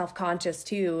very self-conscious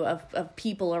too of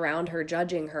people around her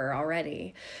judging her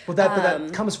already. Well, but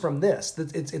that comes from this.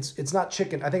 It's not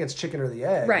chicken. I think it's chicken or the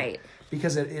egg. Right.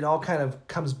 Because it all kind of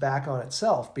comes back on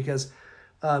itself. Because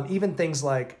even things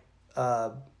like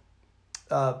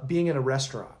being in a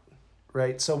restaurant,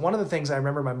 right? So one of the things I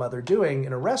remember my mother doing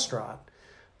in a restaurant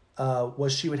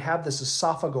was she would have this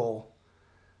esophageal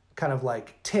kind of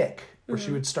like tick where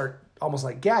she would start almost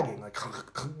like gagging, like,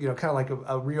 kind of like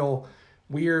a real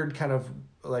weird kind of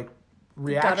like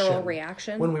guttural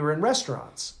reaction when we were in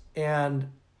restaurants. And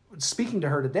speaking to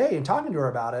her today and talking to her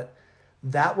about it,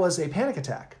 that was a panic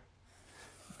attack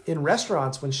in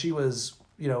restaurants when she was,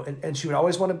 and she would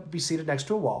always want to be seated next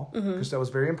to a wall because that was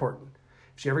very important.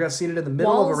 If she ever got seated in the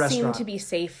middle of a restaurant, walls seem to be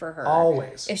safe for her.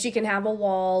 Always. If she can have a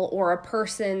wall or a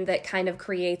person that kind of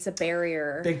creates a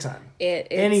barrier, big time.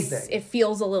 Anything. It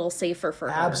feels a little safer for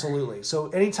her. Absolutely. So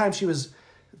anytime she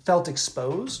felt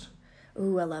exposed,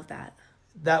 ooh, I love that.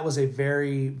 That was a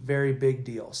very, very big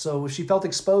deal. So if she felt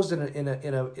exposed in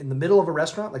the middle of a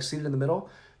restaurant, like seated in the middle,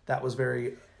 that was a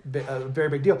very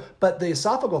big deal. But the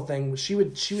esophageal thing, she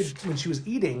would when she was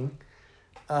eating,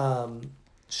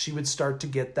 she would start to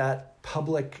get that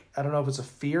public, I don't know if it's a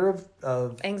fear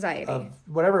of anxiety, of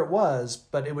whatever it was,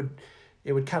 but it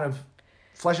would kind of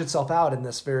flesh itself out in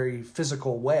this very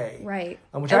physical way. Right.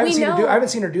 Which I haven't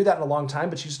seen her do that in a long time,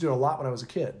 but she used to do it a lot when I was a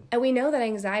kid. And we know that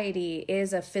anxiety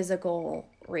is a physical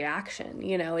reaction.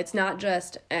 It's not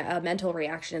just a mental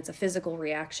reaction, it's a physical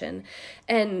reaction.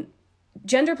 And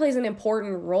gender plays an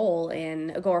important role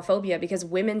in agoraphobia because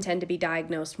women tend to be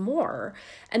diagnosed more.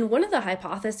 And one of the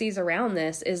hypotheses around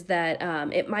this is that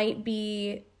it might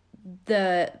be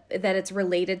that it's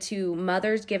related to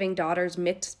mothers giving daughters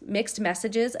mixed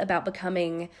messages about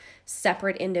becoming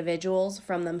separate individuals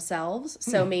from themselves.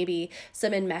 So maybe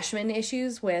some enmeshment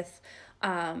issues with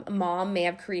mom may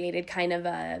have created kind of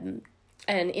an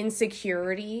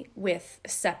insecurity with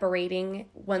separating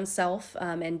oneself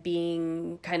and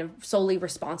being kind of solely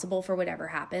responsible for whatever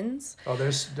happens. Oh,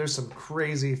 there's some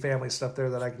crazy family stuff there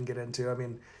that I can get into. I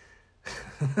mean,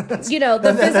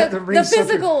 the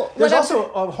physical. There's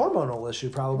also a hormonal issue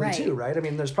probably too, right? I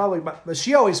mean, there's probably, but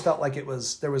she always felt like there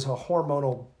was a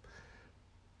hormonal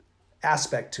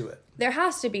aspect to it. There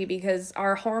has to be, because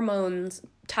our hormones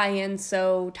tie in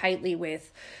so tightly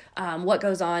with what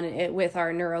goes on with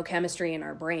our neurochemistry in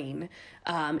our brain.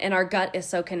 And our gut is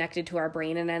so connected to our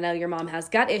brain. And I know your mom has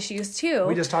gut issues too.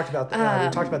 We just talked about that.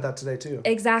 We talked about that today too.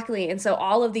 Exactly. And so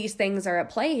all of these things are at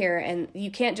play here. And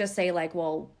you can't just say like,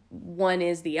 well, one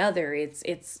is the other.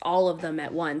 It's all of them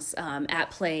at once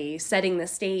at play, setting the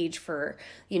stage for,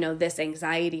 this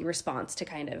anxiety response to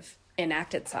kind of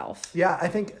enact itself. Yeah, I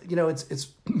think, it's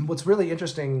what's really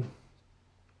interesting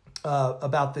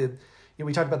about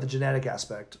we talked about the genetic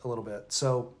aspect a little bit.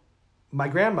 So my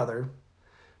grandmother,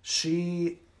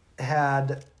 she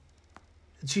definitely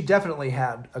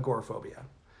had agoraphobia.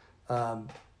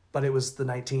 But it was the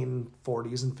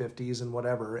 1940s and 50s and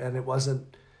whatever. And it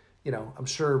wasn't, I'm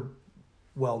sure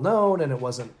well known, and it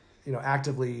wasn't,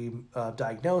 actively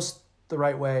diagnosed the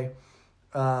right way.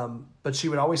 But she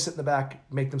would always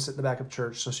make them sit in the back of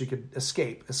church so she could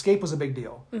escape. Escape was a big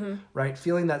deal, right?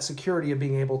 Feeling that security of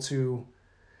being able to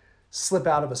slip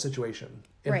out of a situation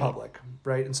in public,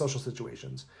 right? In social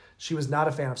situations. She was not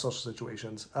a fan of social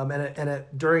situations.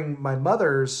 During my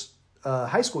mother's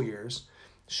high school years,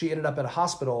 she ended up at a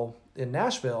hospital in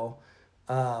Nashville.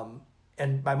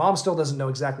 And my mom still doesn't know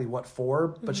exactly what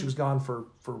for, but she was gone for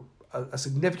a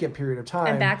significant period of time.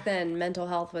 And back then, mental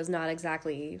health was not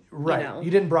exactly, right.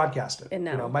 You didn't broadcast it.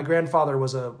 No. My grandfather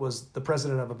was the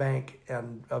president of a bank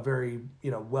and a very,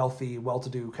 wealthy,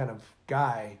 well-to-do kind of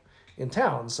guy in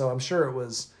town. So I'm sure it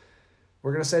was,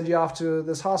 we're going to send you off to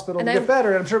this hospital to get better.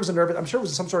 And I'm sure it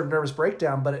was some sort of nervous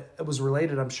breakdown, but it was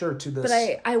related, I'm sure, to this.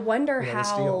 But I wonder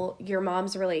how your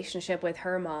mom's relationship with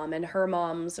her mom and her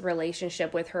mom's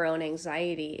relationship with her own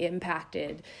anxiety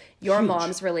impacted your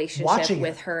mom's relationship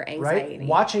with her anxiety. Right?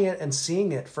 Watching it and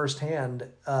seeing it firsthand.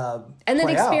 And then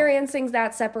experiencing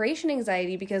that separation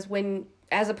anxiety, because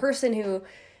as a person who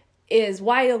is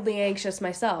wildly anxious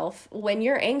myself, when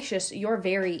you're anxious, you're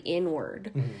very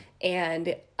inward,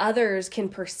 and others can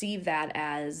perceive that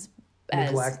as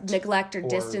neglect or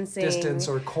distancing, distance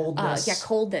or coldness.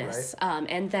 Coldness. Right.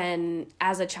 And then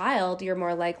as a child, you're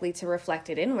more likely to reflect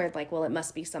it inward, like, well, it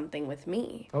must be something with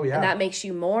me. Oh yeah, and that makes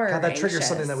you more. God, that anxious. triggers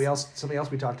something something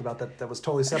else we talked about that was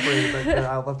totally separated. But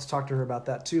I'll have to talk to her about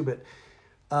that too. But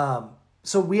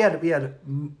so we had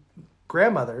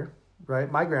grandmother,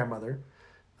 right? My grandmother.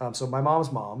 So my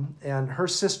mom's mom and her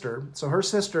sister. So her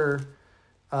sister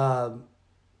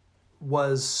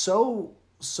was so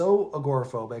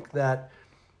agoraphobic that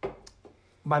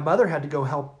my mother had to go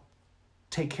help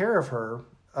take care of her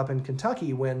up in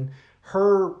Kentucky when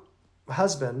her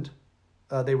husband,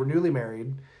 they were newly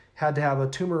married, had to have a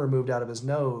tumor removed out of his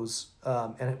nose,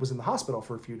 and it was in the hospital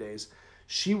for a few days.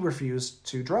 She refused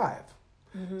to drive.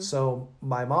 So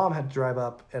my mom had to drive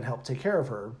up and help take care of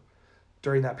her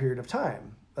during that period of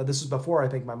time. This was before I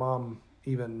think my mom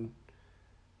even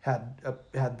had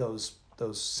those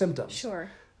symptoms. Sure.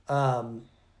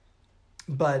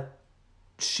 But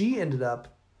she ended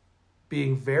up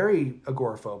being very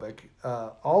agoraphobic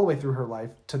all the way through her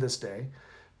life to this day,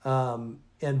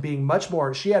 and being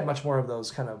she had much more of those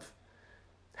kind of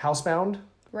housebound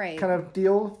kind of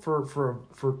deal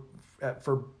for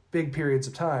big periods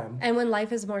of time. And when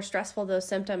life is more stressful, those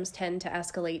symptoms tend to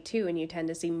escalate too, and you tend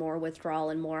to see more withdrawal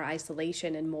and more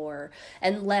isolation and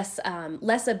less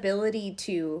ability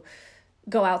to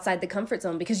go outside the comfort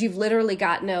zone, because you've literally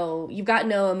got no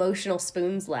emotional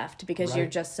spoons left, because you're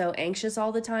just so anxious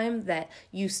all the time that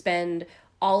you spend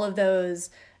all of those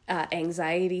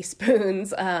anxiety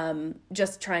spoons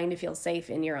just trying to feel safe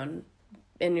in your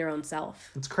own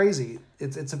self. It's crazy.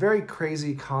 It's a very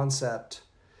crazy concept.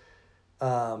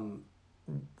 From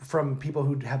people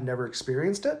who have never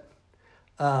experienced it.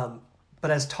 But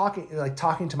as talking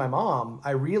to my mom,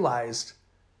 I realized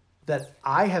that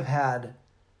I have had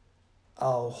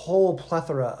a whole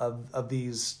plethora of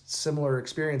these similar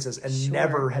experiences and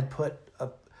never had put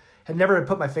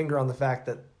my finger on the fact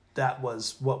that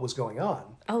was what was going on.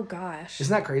 Oh gosh.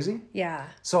 Isn't that crazy? Yeah.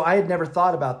 So I had never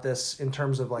thought about this in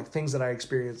terms of like things that I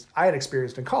had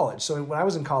experienced in college. So when I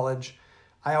was in college,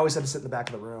 I always had to sit in the back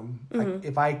of the room.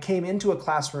 If I came into a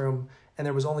classroom and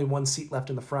there was only one seat left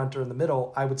in the front or in the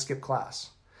middle, I would skip class.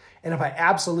 And if I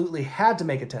absolutely had to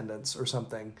make attendance or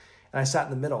something, and I sat in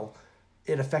the middle,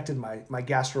 it affected my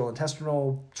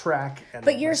gastrointestinal tract and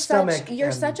my stomach.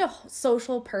 You're such a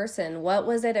social person. What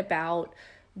was it about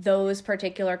those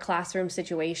particular classroom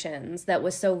situations that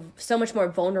was so much more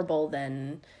vulnerable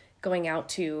than going out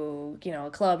to,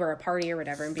 a club or a party or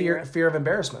whatever? And fear of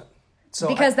embarrassment. So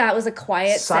because that was a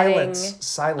quiet silence,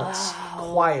 setting.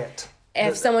 quiet.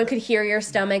 if someone could hear your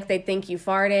stomach, they'd think you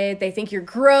farted. They think you're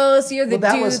gross. You're the dude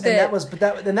that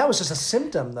was just a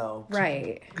symptom though.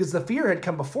 Right. Because the fear had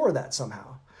come before that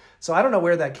somehow. So I don't know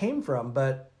where that came from,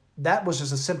 but that was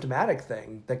just a symptomatic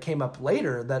thing that came up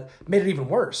later that made it even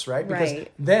worse, right? Because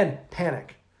then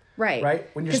panic. Right.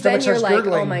 When your stomach starts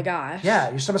gurgling. Like, oh my gosh. Yeah,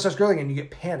 your stomach starts gurgling and you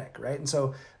get panic, right? And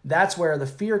so that's where the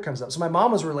fear comes up. So my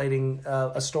mom was relating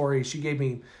a story. She gave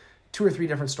me 2 or 3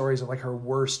 different stories of like her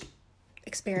worst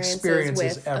experiences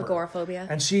with ever. agoraphobia.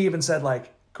 And she even said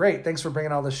like, great, thanks for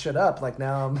bringing all this shit up. Like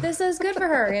now this is good for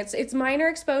her. It's minor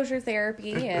exposure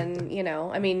therapy, and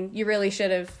I mean, you really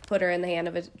should have put her in the hand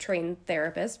of a trained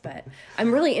therapist, but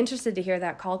I'm really interested to hear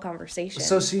that call conversation.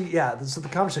 So the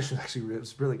conversation actually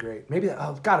was really great. Maybe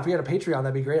if we had a Patreon,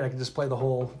 that'd be great. I could just play the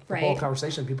whole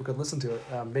conversation. People could listen to it.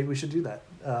 Maybe we should do that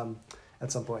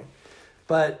at some point.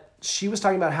 But she was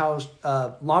talking about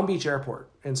how Long Beach Airport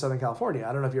in Southern California.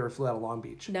 I don't know if you ever flew out of Long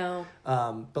Beach. No.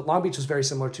 But Long Beach was very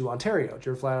similar to Ontario. Did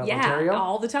you ever fly out of Ontario? Yeah,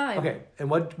 all the time. Okay. And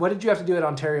what did you have to do at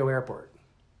Ontario Airport?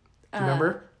 Do you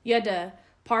remember? You had to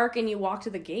park and you walked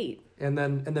to the gate. And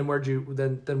then where'd you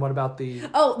then what about the?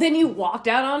 Oh, then you walked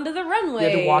out onto the runway. You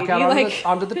had to walk out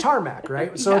onto the tarmac,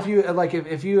 right? So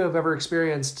if you have ever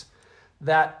experienced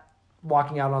that.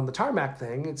 Walking out on the tarmac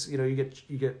thing, it's you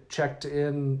get checked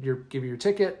in, give you your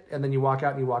ticket, and then you walk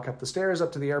out and you walk up the stairs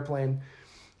up to the airplane.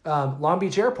 Long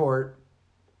Beach Airport,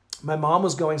 my mom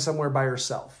was going somewhere by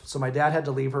herself, so my dad had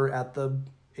to leave her at the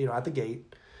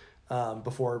gate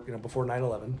before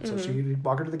 9/11. So she'd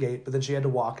walk her to the gate, but then she had to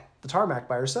walk the tarmac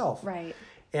by herself. Right.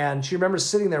 And she remembers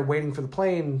sitting there waiting for the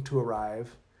plane to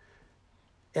arrive,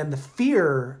 and the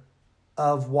fear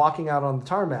of walking out on the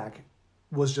tarmac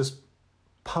was just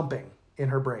pumping in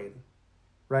her brain,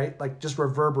 right? Like just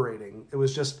reverberating. It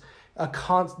was just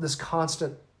this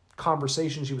constant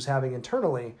conversation she was having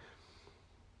internally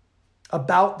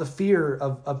about the fear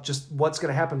of just what's going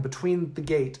to happen between the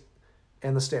gate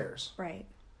and the stairs. Right.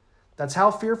 That's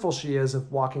how fearful she is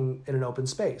of walking in an open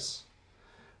space,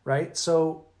 right?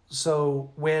 So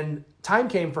when time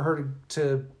came for her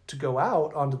to go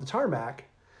out onto the tarmac,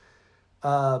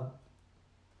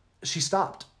 she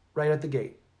stopped right at the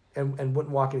gate. And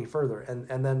wouldn't walk any further,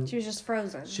 and then she was just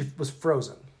frozen. She was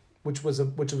frozen, which was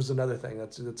another thing.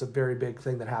 That's a very big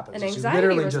thing that happens. An anxiety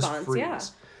response, just freeze. Yeah.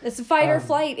 It's a fight or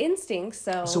flight instinct.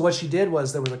 So what she did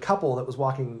was there was a couple that was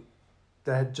walking,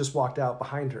 that had just walked out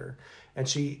behind her, and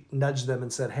she nudged them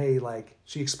and said, "Hey," like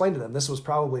she explained to them. This was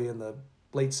probably in the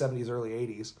late 70s, early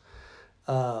 80s.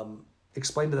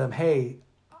 Explained to them, "Hey,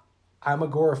 I'm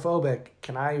agoraphobic.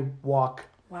 Can I walk?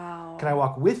 Wow. Can I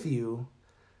walk with you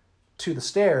to the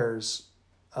stairs?"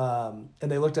 And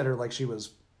they looked at her like she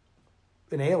was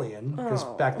an alien, because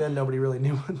back then nobody really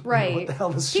knew what the hell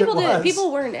this shit was.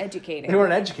 People weren't educated. They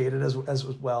weren't educated as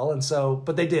well, and so,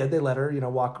 but they did. They let her,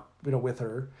 walk, with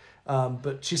her.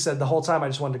 But she said the whole time I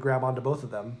just wanted to grab onto both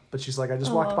of them. But she's like, I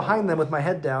just walked behind them with my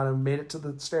head down and made it to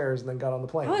the stairs and then got on the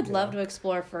plane. I would love to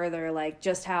explore further, like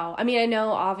just how. I mean, I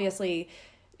know obviously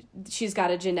she's got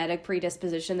a genetic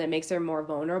predisposition that makes her more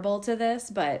vulnerable to this,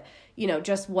 but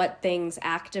just what things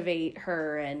activate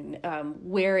her and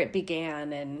where it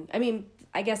began. And I mean,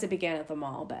 I guess it began at the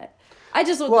mall, but I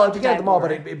just would love to. It began at the mall,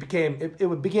 but it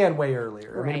began way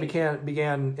earlier. Right. I mean, it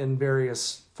began in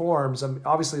various forms.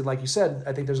 Obviously, like you said,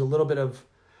 I think there's a little bit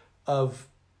of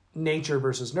nature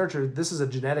versus nurture. This is a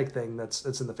genetic thing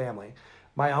that's in the family.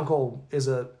 My uncle is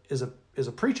a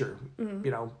preacher,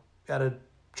 at a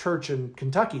church in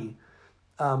Kentucky,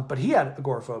 but he had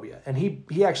agoraphobia, and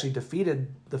he actually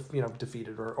defeated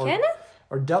or Kenneth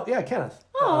or dealt Kenneth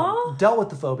dealt with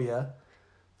the phobia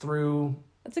through.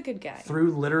 That's a good guy.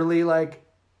 Through literally like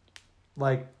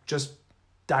just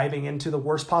diving into the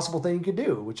worst possible thing you could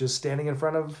do, which is standing in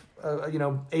front of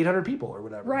 800 people or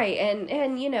whatever. Right,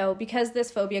 and because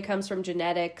this phobia comes from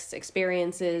genetics,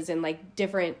 experiences, and like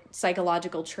different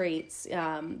psychological traits,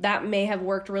 that may have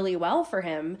worked really well for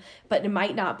him, but it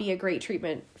might not be a great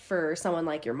treatment for someone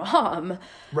like your mom.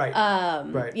 Right.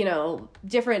 Right.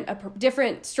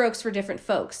 Different strokes for different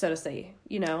folks, so to say.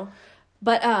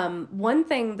 But one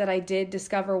thing that I did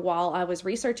discover while I was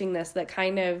researching this that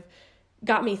kind of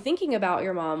got me thinking about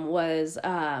your mom was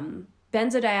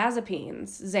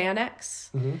benzodiazepines, Xanax,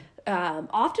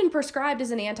 often prescribed as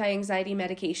an anti-anxiety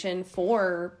medication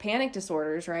for panic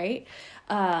disorders, right?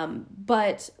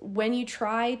 But when you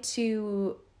try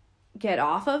to get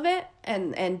off of it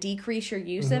and decrease your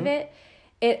use of it,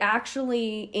 it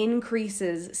actually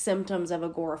increases symptoms of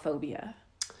agoraphobia.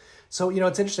 So,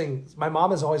 it's interesting. My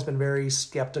mom has always been very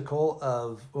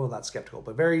skeptical not skeptical,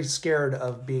 but very scared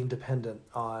of being dependent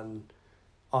on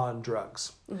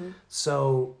drugs.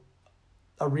 So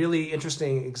a really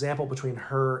interesting example between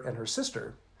her and her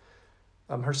sister.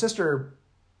 Her sister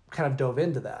kind of dove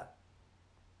into that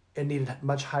and needed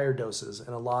much higher doses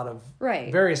and a lot of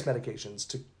various medications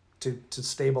to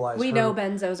stabilize we her. know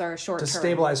benzos are short-term. To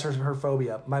stabilize her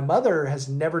phobia. My mother has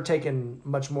never taken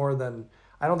much more than,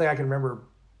 I don't think I can remember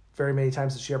very many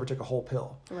times that she ever took a whole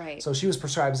pill. Right. So she was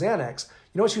prescribed Xanax.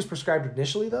 You know what she was prescribed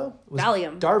initially, though? It was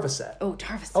Valium. Darvocet. Oh,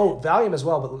 Darvocet. Oh, Valium as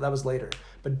well, but that was later.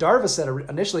 But Darvocet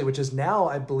initially, which is now,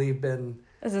 I believe, been...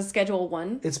 Is it Schedule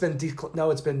 1? It's been...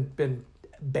 it's been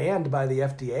banned by the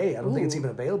FDA. I don't think it's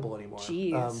even available anymore.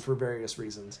 For various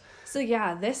reasons. So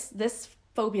yeah, this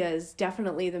phobia is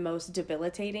definitely the most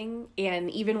debilitating.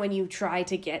 And even when you try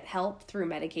to get help through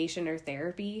medication or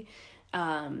therapy,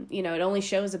 it only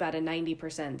shows about a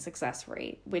 90% success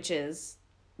rate, which is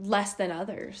less than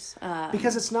others.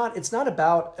 Because it's not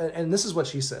about, and this is what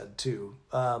she said too.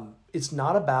 It's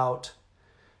not about,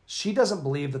 she doesn't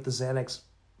believe that the Xanax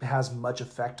has much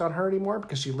effect on her anymore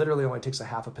because she literally only takes a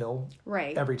half a pill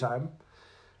every time.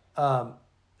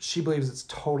 She believes it's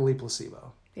totally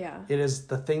placebo. Yeah. It is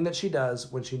the thing that she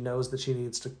does when she knows that she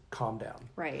needs to calm down.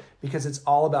 Right. Because it's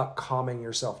all about calming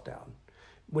yourself down.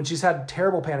 When she's had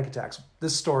terrible panic attacks,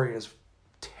 this story is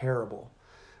terrible.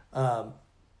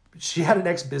 She had an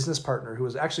ex-business partner who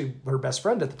was actually her best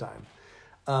friend at the time.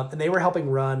 And they were helping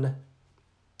run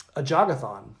a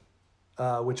jogathon,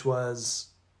 which was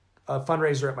a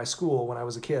fundraiser at my school when I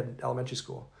was a kid, elementary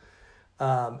school.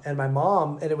 And my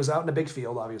mom, and it was out in a big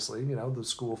field, obviously, the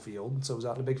school field. So it was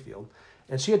out in a big field.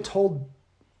 And she had told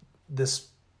this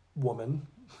woman,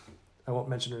 I won't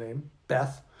mention her name,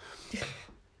 Beth,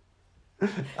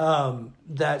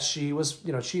 that she was,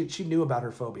 she knew about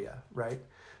her phobia, right?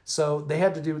 So they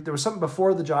had to there was something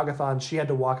before the jogathon. She had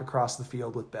to walk across the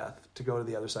field with Beth to go to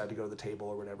the other side, to go to the table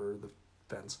or whatever, the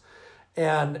fence.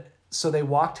 And so they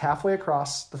walked halfway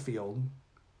across the field,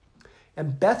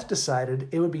 and Beth decided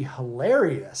it would be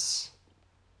hilarious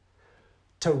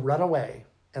to run away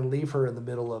and leave her in the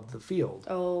middle of the field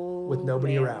with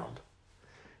nobody around.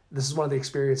 This is one of the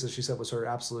experiences she said was her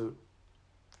absolute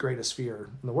greatest fear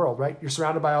in the world, right? You're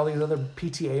surrounded by all these other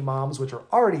PTA moms, which are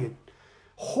already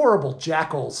horrible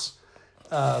jackals,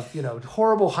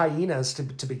 horrible hyenas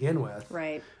to begin with.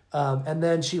 Right. And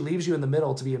then she leaves you in the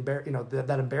middle to be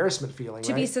that embarrassment feeling,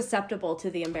 to be susceptible to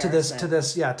the embarrassment.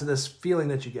 To this feeling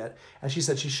that you get. And she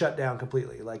said she shut down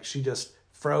completely. Like she just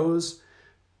froze,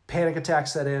 panic attack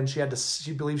set in.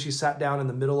 She believes she sat down in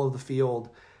the middle of the field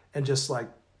and just like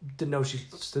didn't know she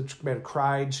may have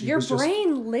cried. Your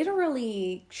brain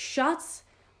literally shuts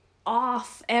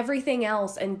off everything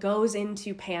else and goes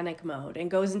into panic mode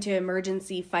and goes into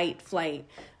emergency fight flight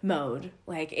mode.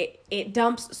 Like it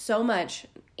dumps so much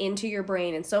into your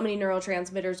brain and so many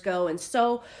neurotransmitters go and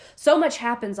so much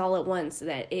happens all at once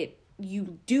that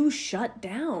you do shut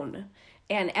down.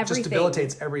 And everything just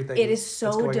debilitates everything. It is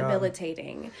so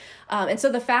debilitating. And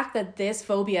so the fact that this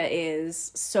phobia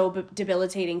is so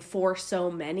debilitating for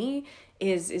so many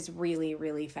is really,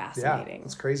 really fascinating. Yeah,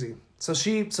 it's crazy. So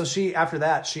she after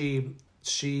that,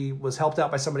 she was helped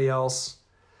out by somebody else,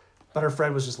 but her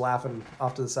friend was just laughing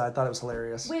off to the side, thought it was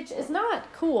hilarious. Which is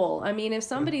not cool. I mean, if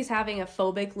somebody's having a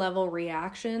phobic level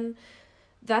reaction,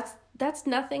 that's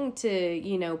nothing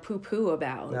to, poo-poo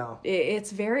about. No.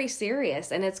 It's very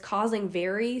serious, and it's causing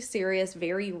very serious,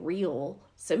 very real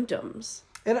symptoms.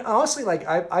 And honestly, like,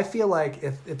 I feel like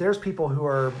if there's people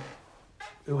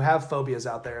who have phobias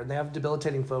out there, and they have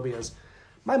debilitating phobias,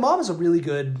 my mom is a really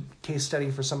good case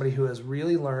study for somebody who has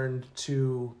really learned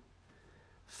to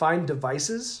find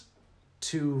devices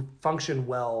to function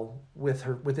well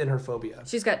within her phobia.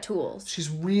 She's got tools. She's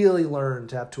really learned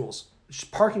to have tools.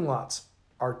 Parking lots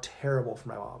are terrible for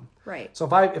my mom. Right. So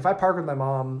if I park with my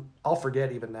mom, I'll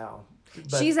forget even now.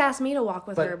 She's asked me to walk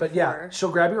with her before. But yeah, she'll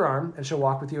grab your arm and she'll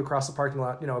walk with you across the parking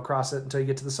lot, across it until you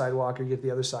get to the sidewalk or you get to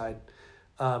the other side.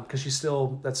 Because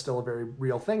that's still a very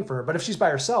real thing for her. But if she's by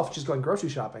herself, she's going grocery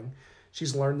shopping,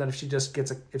 she's learned that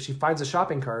if she finds a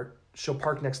shopping cart, she'll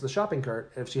park next to the shopping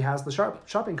cart. And if she has the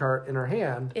shopping cart in her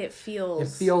hand, it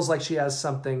feels like she has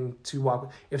something to walk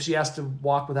with. If she has to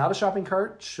walk without a shopping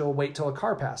cart, she'll wait till a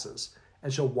car passes.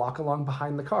 And she'll walk along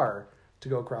behind the car to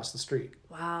go across the street.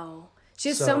 Wow. She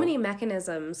has so many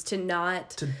mechanisms to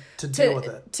deal with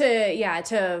it.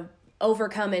 To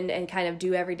overcome and kind of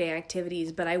do everyday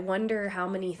activities. But I wonder how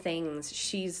many things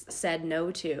she's said no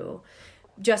to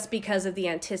just because of the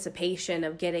anticipation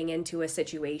of getting into a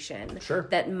situation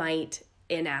that might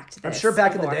enact this. I'm sure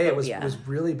back in the day it was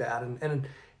really bad.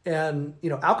 And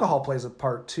alcohol plays a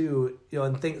part too,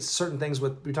 and certain things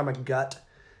we're talking about gut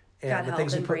and the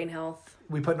things brain health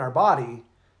we put in our body.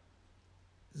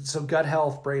 So gut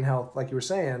health, brain health, like you were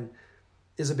saying,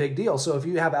 is a big deal. So if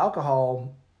you have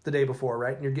alcohol the day before,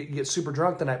 right, and you get super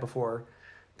drunk the night before,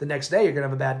 the next day you're going to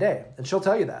have a bad day. And she'll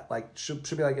tell you that. Like, she'll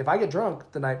be like, if I get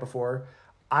drunk the night before,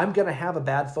 I'm going to have a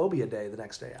bad phobia day the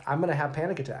next day. I'm going to have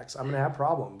panic attacks. I'm going to have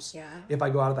problems if I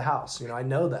go out of the house. You know, I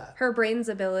know that. Her brain's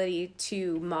ability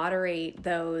to moderate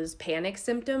those panic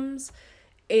symptoms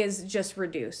is just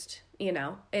reduced. You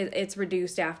know, it's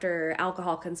reduced after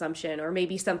alcohol consumption or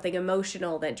maybe something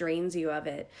emotional that drains you of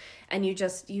it. And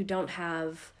you don't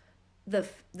have the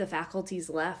faculties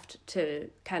left to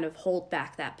kind of hold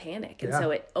back that panic. And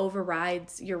so it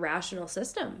overrides your rational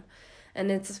system. And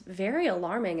it's very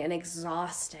alarming and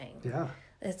exhausting. Yeah.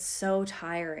 It's so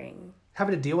tiring.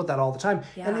 Having to deal with that all the time.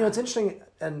 Yeah. And, you know, it's interesting,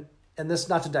 and this,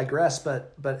 not to digress,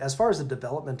 but as far as the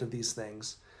development of these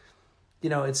things, you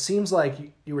know, it seems like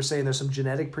you were saying there's some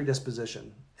genetic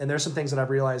predisposition. And there's some things that I've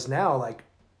realized now, like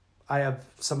I have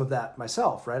some of that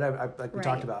myself, right? Like we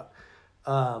talked about.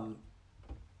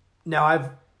 Now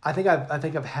I think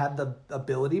I've had the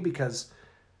ability, because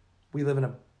I live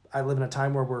in a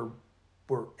time where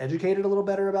we're educated a little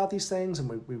better about these things, and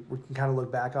we can kind of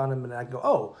look back on them and I can go,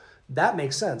 oh, that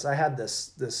makes sense. I had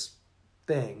this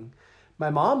thing.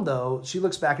 My mom, though, she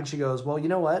looks back and she goes, well, you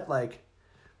know what? Like,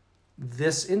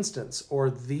 this instance or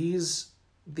these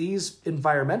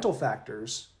environmental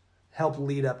factors help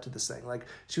lead up to this thing. Like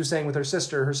she was saying with her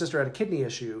sister had a kidney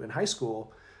issue in high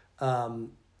school,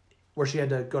 where she had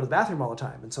to go to the bathroom all the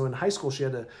time. And so in high school, she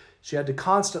had to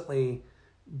constantly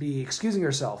be excusing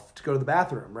herself to go to the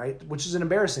bathroom, right? Which is an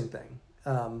embarrassing thing.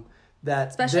 That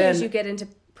especially as you get into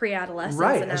pre-adolescence,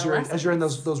 right? And as you're in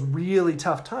those really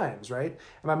tough times, right?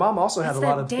 And my mom also had a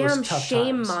lot of those tough times.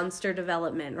 Shame monster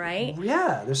development, right?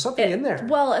 Yeah, there's something in there.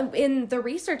 Well, in the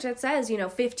research it says,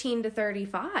 15 to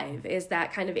 35 is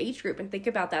that kind of age group, and think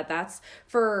about that. That's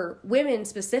for women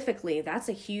specifically. That's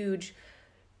a huge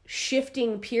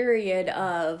shifting period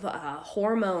of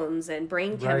hormones and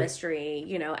brain chemistry,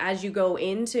 as you go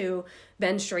into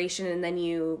menstruation and then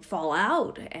you fall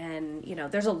out, and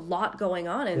there's a lot going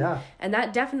on, and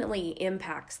that definitely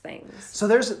impacts things. So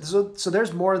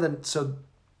there's more than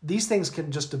these things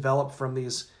can just develop from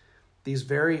these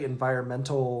very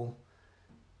environmental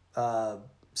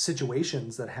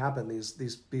situations that happen,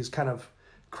 these kind of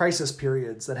crisis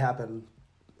periods that happen,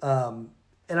 and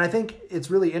I think it's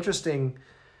really interesting.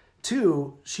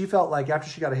 Too, she felt like after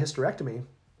she got a hysterectomy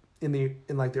in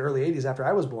like the early 80s after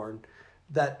I was born,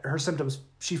 that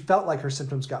she felt like her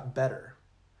symptoms got better.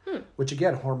 Which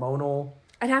again, hormonal.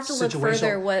 I'd have to look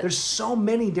further. There's so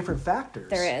many different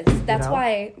factors. There is.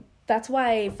 That's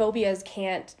why phobias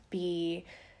can't be,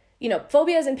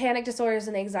 phobias and panic disorders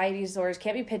and anxiety disorders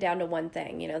can't be pinned down to one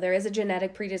thing. There is a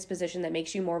genetic predisposition that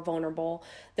makes you more vulnerable.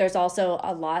 There's also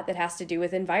a lot that has to do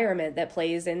with environment that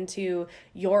plays into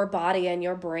your body and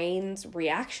your brain's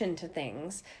reaction to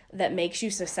things that makes you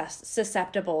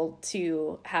susceptible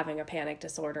to having a panic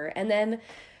disorder. And then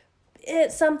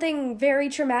something very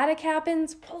traumatic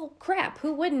happens. Oh crap!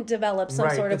 Who wouldn't develop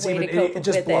some sort of way to cope with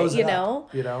it?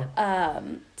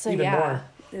 So even more.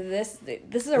 This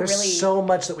is There's so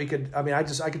much that we could. I mean, I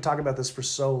could talk about this for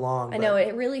so long. I know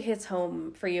it really hits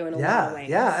home for you in a lot of ways.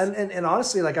 Yeah, and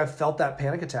honestly, like I've felt that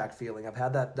panic attack feeling. I've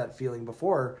had that feeling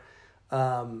before,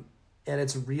 and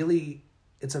it's a really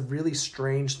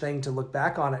strange thing to look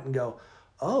back on it and go,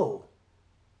 oh,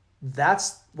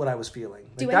 that's what I was feeling.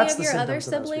 Like, do any of your other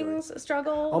siblings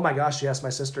struggle? Oh my gosh, yes. My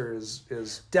sister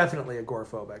is definitely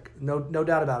agoraphobic. No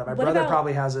doubt about it. My brother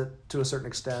probably has it to a certain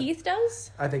extent. Keith does?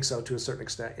 I think so, to a certain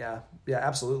extent. Yeah,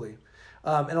 absolutely.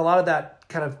 And a lot of that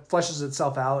kind of fleshes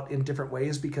itself out in different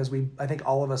ways because I think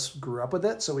all of us grew up with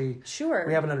it, so we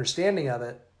have an understanding of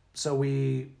it. So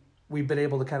we've been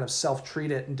able to kind of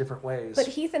self-treat it in different ways. But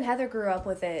Heath and Heather grew up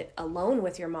with it alone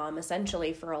with your mom,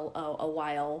 essentially, for a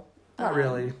while. Not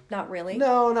really. Not really?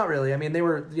 No, not really. I mean, they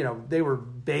were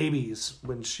babies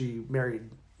when she married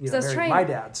my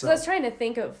dad. So I was trying to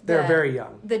think of they're very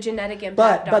young. The genetic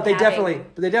impact. But they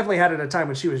definitely had it at a time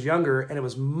when she was younger, and it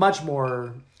was much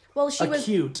more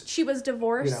acute. She was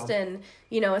divorced and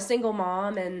a single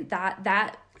mom, and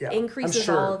that increases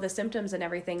all of the symptoms and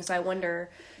everything. So I wonder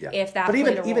if that. But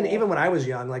even when I was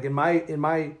young, like in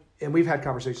my and we've had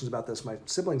conversations about this, my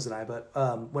siblings and I. But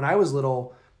when I was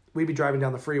little, we'd be driving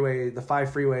down the freeway, the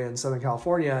 5 freeway in Southern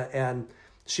California, and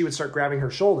she would start grabbing her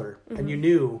shoulder, and you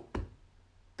knew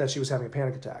that she was having a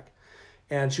panic attack.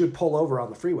 And she would pull over on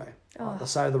the freeway, on the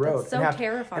side of the road. That's so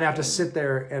terrifying. And have to sit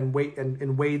there and wait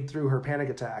and wade through her panic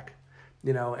attack,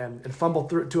 and fumble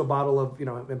through to a bottle of,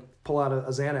 and pull out a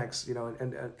Xanax,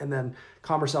 and then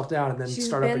calm herself down and then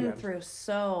start up again. She's been through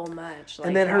so much.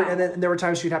 And then there were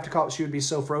times she would be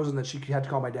so frozen that she had to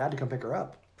call my dad to come pick her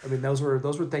up. I mean, those were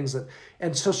things that,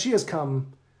 and so she has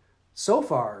come so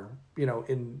far,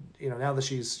 now that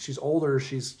she's older,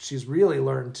 she's really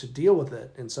learned to deal with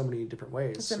it in so many different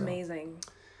ways. It's amazing.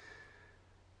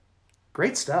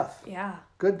 Great stuff. Yeah.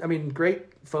 Good. I mean, great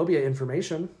phobia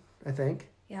information, I think.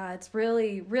 Yeah, it's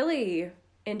really, really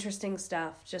interesting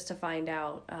stuff just to find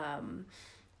out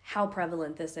how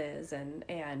prevalent this is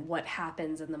and what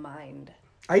happens in the mind.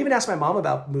 I even asked my mom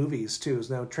about movies too. Is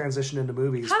now transition into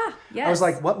movies. Yes. I was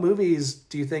like, "What movies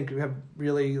do you think have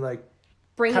really like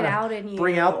bring it out in you?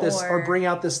 Bring out this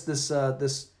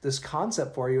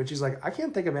concept for you?" And she's like, "I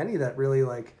can't think of any that really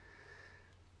like,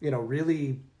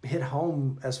 really hit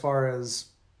home as far as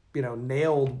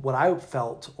nailed what I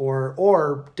felt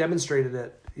or demonstrated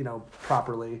it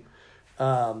properly."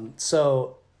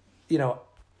 So,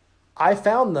 I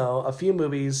found though a few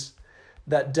movies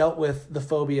that dealt with the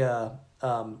phobia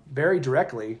very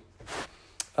directly,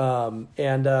 and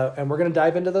we're gonna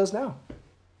dive into those now.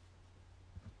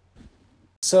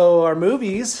 So our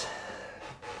movies,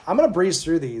 I'm gonna breeze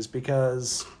through these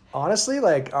because honestly,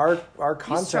 like our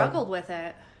content, you struggled with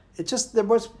it. It just there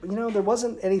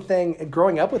wasn't anything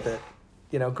growing up with it.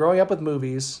 Growing up with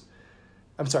movies.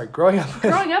 I'm sorry, growing up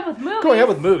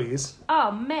with movies.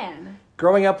 Oh man.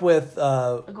 Growing up with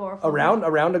agoraphobia.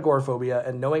 around agoraphobia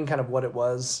and knowing kind of what it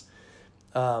was,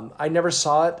 I never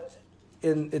saw it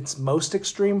in its most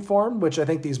extreme form, which I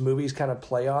think these movies kind of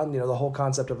play on. The whole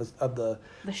concept of the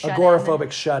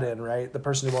agoraphobic shut-in, right? The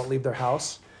person who won't leave their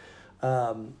house.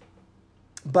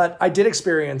 But I did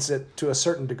experience it to a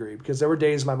certain degree because there were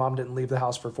days my mom didn't leave the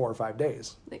house for 4 or 5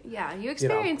 days. Yeah, you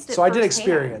experienced it. So I did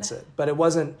experience it, but it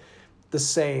wasn't the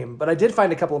same. But I did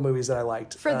find a couple of movies that I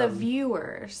liked. For the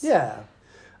viewers. Yeah.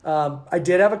 I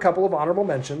did have a couple of honorable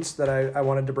mentions that I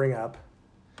wanted to bring up.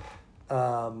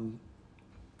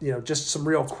 Just some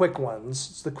real quick ones.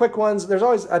 So the quick ones, there's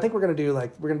always, I think we're going to do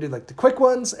the quick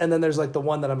ones, and then there's like the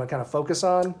one that I'm going to kind of focus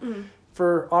on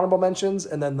for honorable mentions,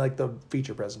 and then like the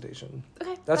feature presentation.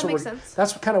 Okay, that makes sense.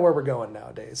 That's kind of where we're going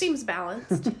nowadays. Seems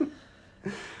balanced.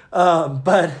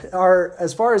 But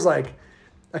as far as like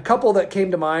a couple that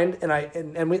came to mind,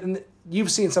 and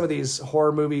you've seen some of these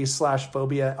horror movie /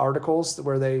 phobia articles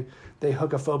where they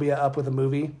hook a phobia up with a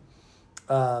movie.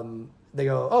 They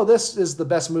go, "Oh, this is the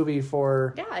best movie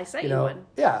for." Yeah, I sent you one.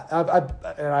 Yeah, I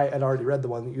had already read the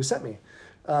one that you sent me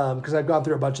because I've gone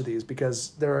through a bunch of these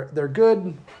because they're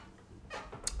good.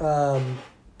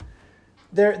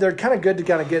 They're kind of good to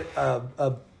kind of get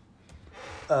a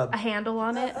handle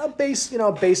on it, a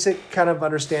basic kind of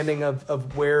understanding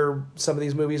of where some of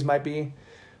these movies might be.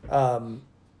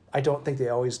 I don't think they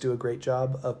always do a great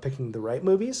job of picking the right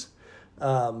movies.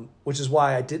 Which is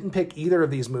why I didn't pick either of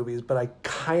these movies, but I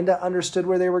kind of understood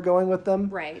where they were going with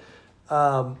them. Right.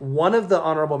 One of the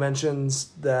honorable mentions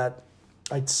that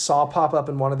I saw pop up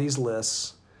in one of these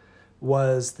lists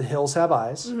was The Hills Have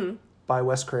Eyes by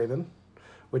Wes Craven,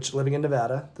 which, living in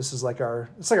Nevada, this is like our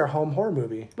home horror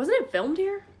movie. Wasn't it filmed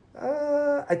here?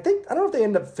 I don't know if they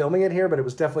ended up filming it here, but it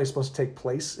was definitely supposed to take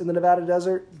place in the Nevada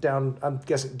desert, I'm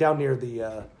guessing down near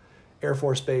the Air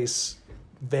Force Base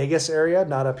Vegas area,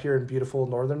 not up here in beautiful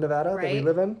northern Nevada that we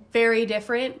live in. Very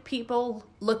different. People,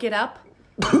 look it up.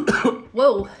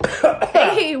 Whoa.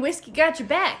 Hey, whiskey got your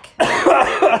back.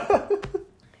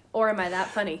 Or am I that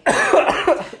funny?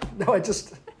 No, I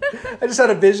just had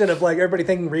a vision of like everybody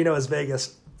thinking Reno is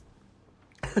Vegas.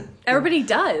 Everybody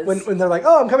does. When they're like,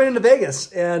 "Oh, I'm coming into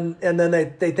Vegas," and then they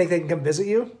think they can come visit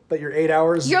you, but you're 8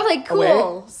 hours. You're like, cool.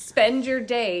 Away. Spend your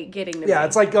day getting to me. Yeah,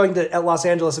 it's like going to Los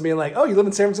Angeles and being like, "Oh, you live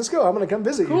in San Francisco? I'm going to come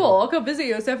visit you." Cool, I'll come visit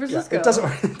you in San Francisco. Yeah, it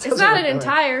doesn't. It's not an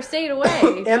entire state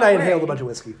away. And I inhaled a bunch of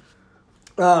whiskey.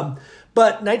 But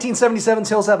 1977's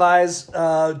Hills Have Eyes,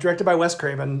 directed by Wes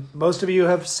Craven. Most of you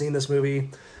have seen this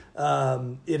movie.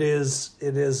 It's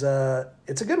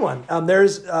a good one.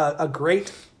 There's a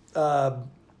great.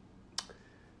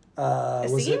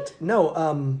 Was scene? it?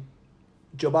 No.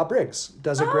 Joe Bob Briggs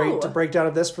does a great breakdown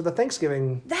of this for the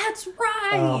Thanksgiving. That's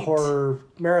right. Horror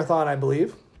marathon, I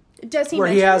believe. Does he? Where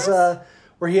mention he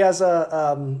has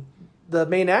this? the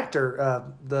main actor.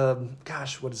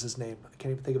 What is his name? I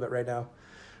can't even think of it right now.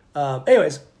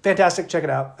 Anyways, fantastic. Check it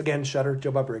out. Again, Shudder,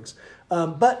 Joe Bob Briggs.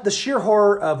 But the sheer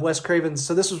horror of Wes Craven's.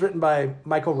 So this was written by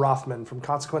Michael Rothman from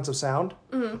Consequence of Sound.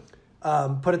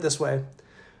 Put it this way.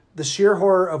 The sheer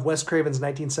horror of Wes Craven's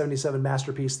 1977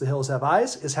 masterpiece, The Hills Have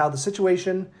Eyes, is how the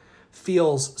situation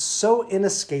feels so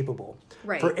inescapable.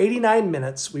 Right. For 89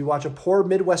 minutes, we watch a poor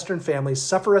Midwestern family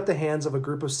suffer at the hands of a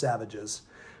group of savages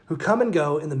who come and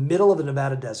go in the middle of the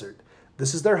Nevada desert.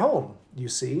 This is their home, you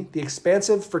see, the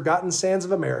expansive, forgotten sands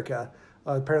of America.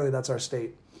 Apparently that's our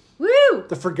state. Woo!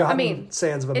 The forgotten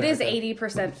sands of It America. is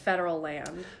 80% federal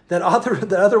land. That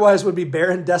otherwise would be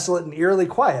barren, desolate, and eerily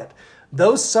quiet.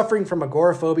 Those suffering from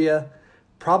agoraphobia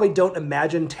probably don't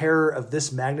imagine terror of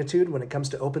this magnitude when it comes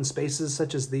to open spaces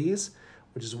such as these,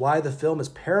 which is why the film is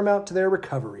paramount to their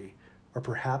recovery, or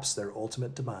perhaps their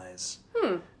ultimate demise.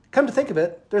 Come to think of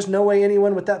it, there's no way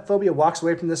anyone with that phobia walks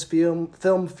away from this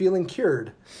film feeling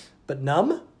cured. But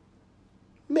numb?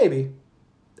 Maybe.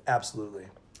 Absolutely.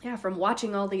 Yeah, from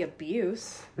watching all the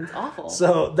abuse. It's awful.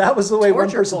 So that was the way one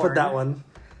Torture person porn. put that one.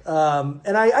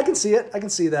 And I can see it. I can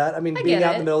see that. I mean, being get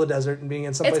out it. in the middle of the desert and being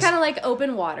in someplace... It's kind of like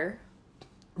Open Water.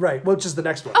 Right, which is the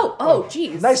next one. Oh,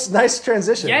 jeez. Nice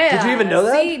transition. Yeah. Did you even know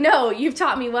that? See, no, you've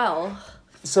taught me well.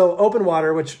 So Open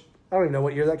Water, which I don't even know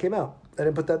what year that came out. I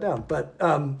didn't put that down. But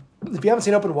if you haven't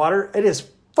seen Open Water, it is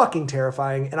fucking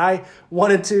terrifying. And I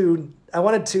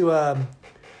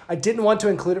didn't want to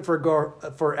include it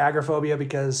for agoraphobia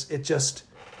because it just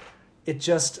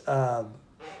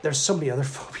there's so many other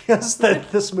phobias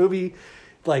that this movie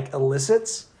like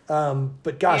elicits.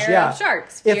 But gosh, Fear yeah. of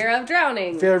sharks, fear of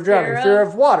drowning. Fear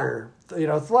of water,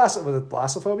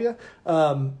 thalassophobia.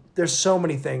 There's so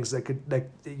many things that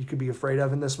you could be afraid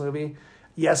of in this movie.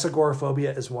 Yes,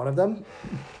 agoraphobia is one of them.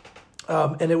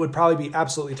 And it would probably be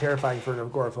absolutely terrifying for an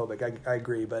agoraphobic. I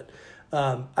agree. But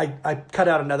I cut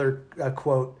out another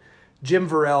quote. Jim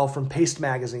Varell from Paste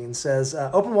Magazine says,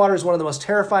 Open Water is one of the most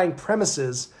terrifying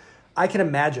premises I can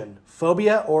imagine,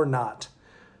 phobia or not.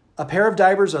 A pair of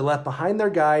divers are left behind their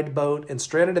guide boat and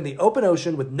stranded in the open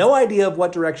ocean with no idea of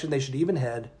what direction they should even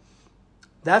head.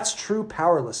 That's true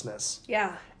powerlessness.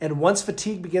 Yeah. And once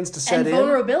fatigue begins to set And in...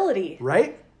 vulnerability.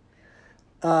 Right?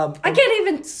 I can't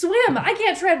even swim. I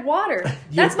can't tread water.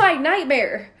 That's my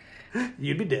nightmare.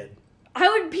 You'd be dead. I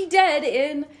would be dead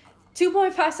in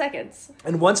 2.5 seconds.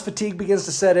 And once fatigue begins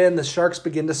to set in, the sharks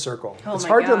begin to circle. Oh It's my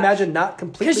hard to gosh. imagine not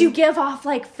completely... Because you give off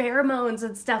like pheromones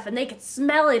and stuff and they can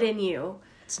smell it in you.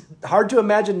 Hard to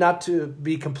imagine not to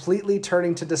be completely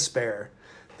turning to despair.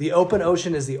 The open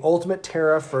ocean is the ultimate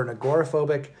terror for an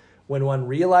agoraphobic when one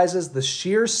realizes the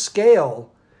sheer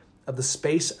scale of the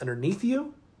space underneath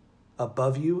you,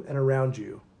 above you, and around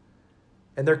you.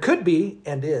 And there could be,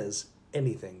 and is,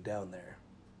 anything down there.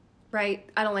 Right.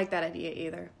 I don't like that idea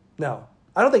either. No.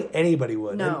 I don't think anybody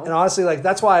would. No. And honestly, like,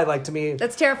 that's why, like, to me...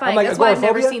 That's terrifying. I'm like, That's why I've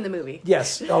never agoraphobia? seen the movie.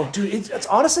 Yes. Oh, dude, it's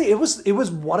honestly, it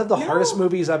was one of the hardest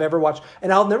movies I've ever watched.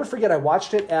 And I'll never forget, I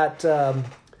watched it at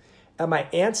my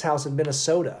aunt's house in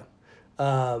Minnesota.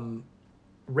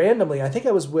 Randomly, I think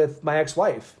I was with my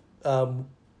ex-wife.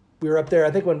 We were up there,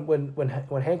 I think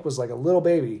when Hank was like a little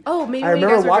baby. Oh, maybe I when you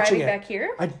remember guys were watching driving it. back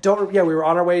here? Yeah, we were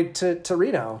on our way to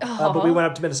Reno. But we went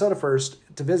up to Minnesota first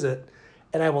to visit.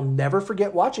 And I will never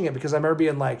forget watching it because I remember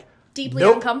being like, Deeply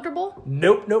nope, uncomfortable?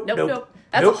 Nope.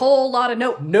 That's a whole lot of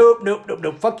nope.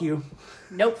 Nope. Fuck you.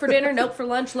 Nope for dinner, nope for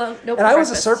lunch, nope for And I was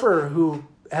a breakfast. surfer who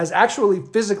has actually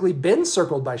physically been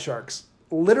circled by sharks.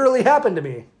 Literally happened to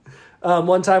me.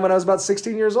 One time when I was about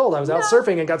 16 years old, I was out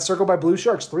surfing and got circled by blue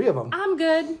sharks, 3 of them. I'm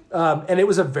good. And it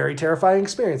was a very terrifying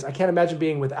experience. I can't imagine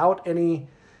being without anybody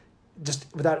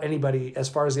as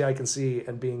far as the eye can see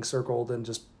and being circled and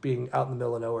just being out in the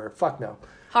middle of nowhere. Fuck no.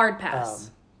 Hard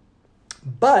pass.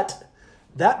 But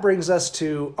that brings us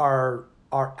to our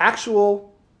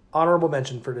actual honorable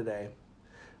mention for today,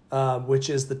 which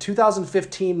is the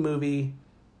 2015 movie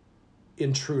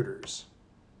Intruders.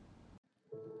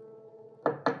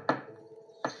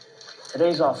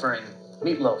 Today's offering,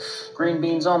 meatloaf, green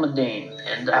beans almondine,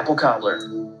 and apple cobbler.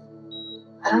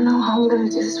 I don't know how I'm going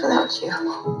to do this without you.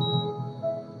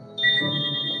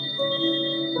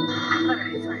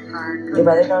 Your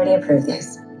brother's already approved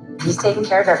these. He's taking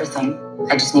care of everything.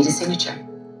 I just need a signature.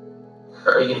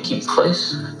 Are you gonna keep the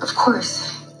place? Of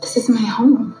course. This is my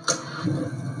home.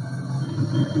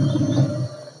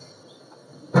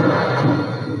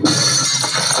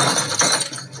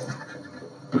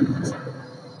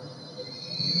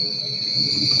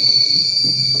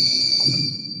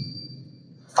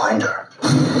 Find her.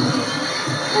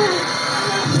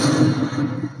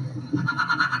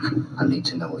 I need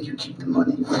to know where you keep the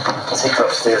money. Take her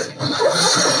upstairs. Do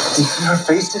you see our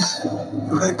faces? You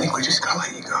really think we just gotta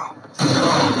let you go?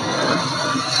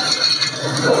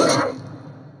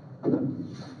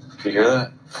 You hear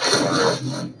that?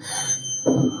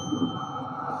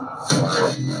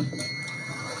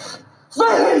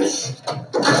 Vince!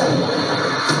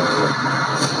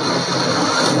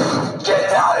 Get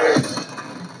out of here!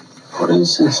 What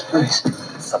is this place?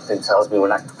 Something tells me we're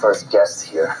not the first guests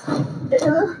here.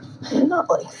 You're not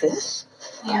like this.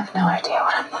 You have no idea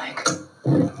what I'm like.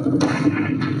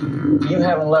 You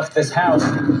haven't left this house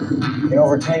in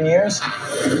over 10 years?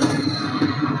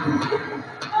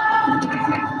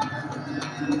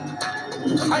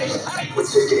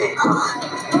 What's your game?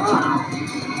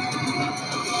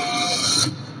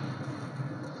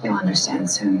 You'll understand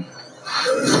soon.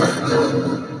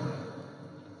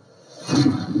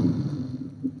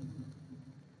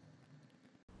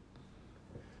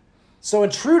 So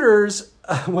Intruders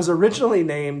was originally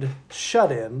named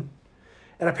Shut In,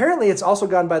 and apparently it's also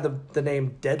gone by the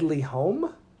name Deadly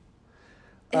Home.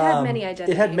 It had many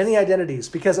identities. It had many identities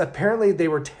because apparently they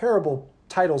were terrible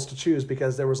titles to choose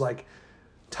because there was like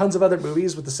tons of other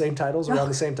movies with the same titles around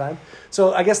the same time.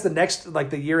 So I guess the next, like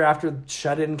the year after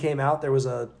Shut In came out, there was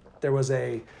a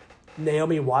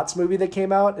Naomi Watts movie that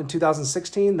came out in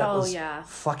 2016 that was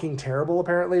fucking terrible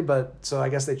apparently, but so I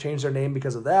guess they changed their name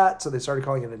because of that, so they started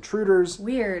calling it Intruders.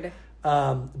 Weird.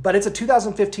 But it's a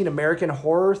 2015 American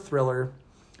horror thriller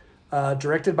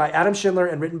directed by Adam Schindler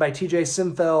and written by T.J.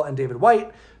 Simfel and David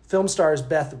White. Film stars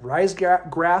Beth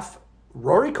Riesgraf,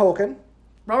 Rory Culkin.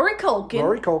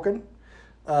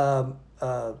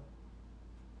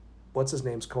 What's his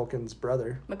name's Culkin's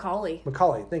brother? Macaulay,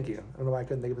 thank you. I don't know why I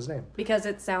couldn't think of his name. Because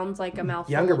it sounds like a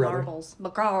mouthful Younger of brother. marbles.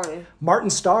 Macaulay. Martin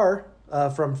Starr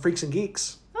from Freaks and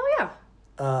Geeks. Oh,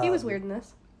 yeah. He was weird in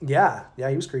this. Yeah,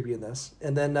 he was creepy in this.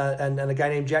 And then and a guy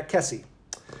named Jack Kesey.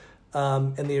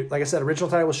 And the like I said, original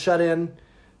title was Shut In.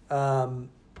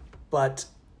 But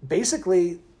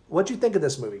basically, what'd you think of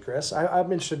this movie, Chris?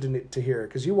 I'm interested to hear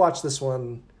because you watched this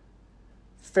one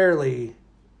fairly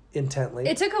intently.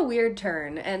 It took a weird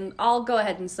turn, and I'll go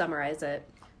ahead and summarize it.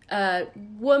 A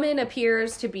woman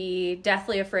appears to be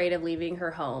deathly afraid of leaving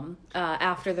her home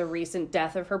after the recent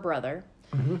death of her brother.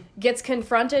 Mm-hmm. Gets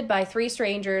confronted by 3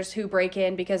 strangers who break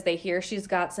in because they hear she's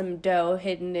got some dough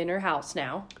hidden in her house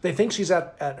now. They think she's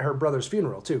at her brother's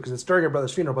funeral, too, because it's during her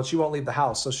brother's funeral, but she won't leave the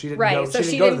house, so she didn't go. So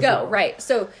she didn't go. Right.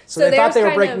 So they thought they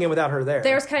were breaking in without her there.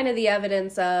 There's kind of the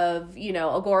evidence of,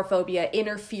 agoraphobia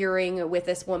interfering with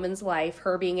this woman's life,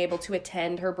 her being able to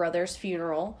attend her brother's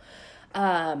funeral.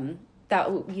 That,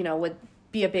 would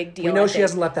be a big deal. We know she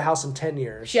hasn't left the house in 10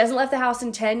 years. She hasn't left the house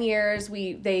in 10 years.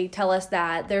 They tell us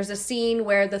that. There's a scene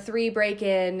where the 3 break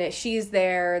in. She's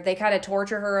there. They kind of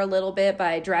torture her a little bit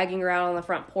by dragging her out on the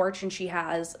front porch, and she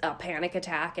has a panic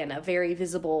attack and a very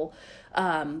visible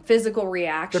physical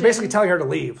reaction. They're basically telling her to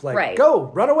leave. Like,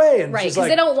 go, run away. And she's like,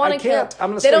 they don't want to kill.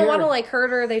 They don't want to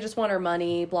hurt her. They just want her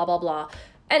money, blah, blah, blah.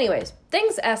 Anyways,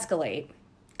 things escalate.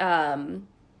 And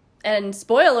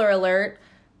spoiler alert,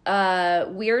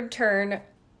 weird turn.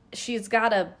 She's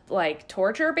got a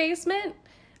torture basement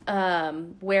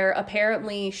where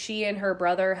apparently she and her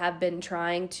brother have been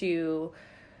trying to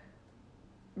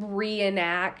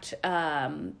reenact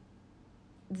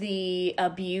the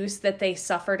abuse that they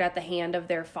suffered at the hand of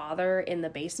their father in the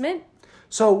basement.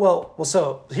 So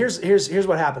so here's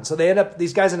what happens. So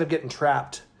these guys end up getting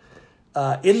trapped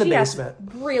in the basement.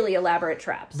 Really elaborate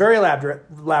traps. Very elaborate.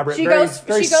 She very, goes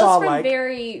very saw-like.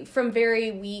 from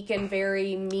very weak and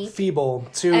very meek, feeble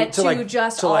to all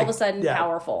of a sudden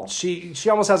powerful. She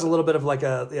almost has a little bit of like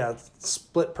a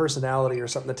split personality or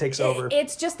something that takes over.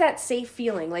 It's just that safe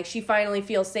feeling, like she finally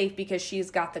feels safe because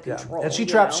she's got the control. And she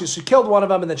traps. She killed one of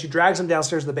them, and then she drags him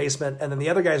downstairs to the basement, and then the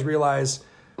other guys realize,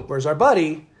 "Where's our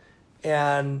buddy?"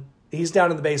 And he's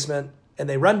down in the basement. And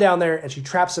they run down there, and she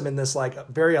traps him in this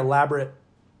very elaborate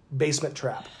basement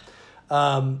trap,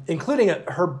 including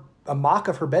a mock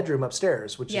of her bedroom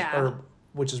upstairs, which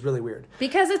is really weird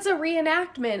because it's a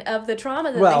reenactment of the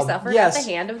trauma that they suffered at the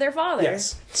hand of their father.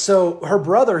 Yes. So her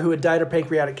brother, who had died of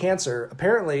pancreatic cancer,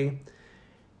 apparently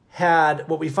had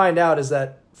what we find out is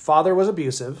that father was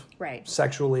abusive, right?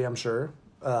 Sexually, I'm sure,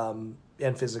 and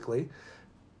physically.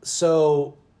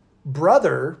 So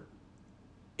brother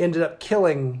ended up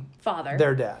killing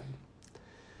their dad.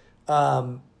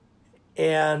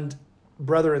 And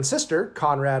brother and sister,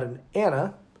 Conrad and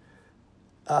Anna,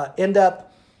 end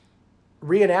up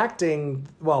reenacting,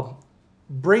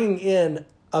 bringing in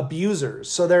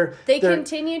abusers. So they're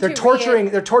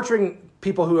torturing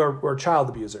people who are child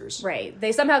abusers. Right.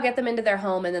 They somehow get them into their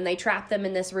home, and then they trap them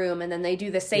in this room, and then they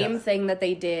do the same thing that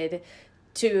they did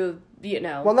to,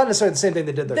 well, not necessarily the same thing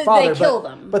they did their father. They kill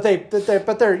them. But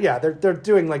they're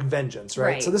doing vengeance,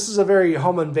 right? So this is a very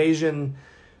home invasion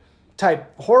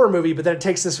type horror movie, but then it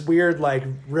takes this weird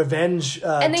revenge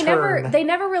and they turn. They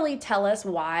never really tell us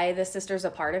why the sister's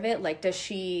a part of it. Does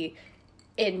she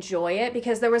enjoy it?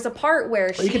 Because there was a part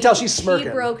where you can tell she's smirking.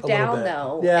 She broke down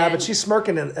though. Yeah, but she's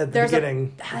smirking at the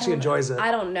beginning. She enjoys it.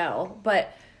 I don't know,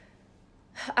 but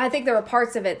I think there were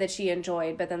parts of it that she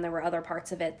enjoyed, but then there were other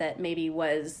parts of it that maybe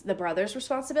was the brother's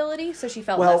responsibility, so she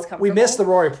felt less comfortable. We missed the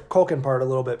Rory Culkin part a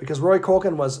little bit, because Rory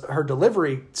Culkin was her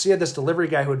delivery. She had this delivery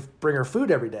guy who would bring her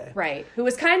food every day. Right. Who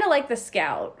was kind of like the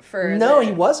scout for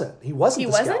he wasn't. He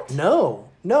wasn't the scout. No.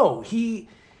 No, he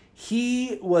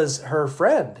was her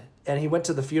friend, and he went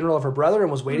to the funeral of her brother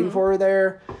and was waiting for her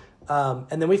there.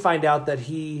 And then we find out that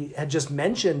he had just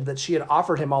mentioned that she had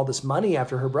offered him all this money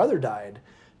after her brother died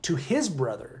to his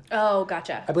brother. Oh,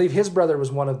 gotcha. I believe his brother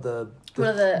was one of the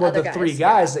other three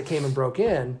guys that came and broke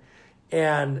in,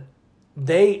 and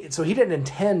so he didn't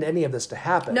intend any of this to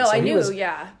happen. No, so I knew.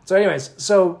 So anyways,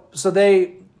 so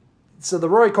the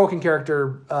Rory Culkin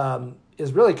character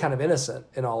is really kind of innocent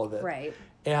in all of it, Right.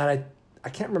 And I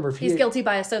can't remember if he's guilty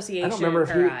by association. I don't remember if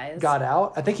in her he eyes. got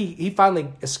out. I think he finally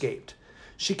escaped.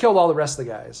 She killed all the rest of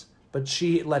the guys, but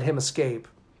she let him escape.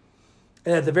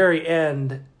 And at the very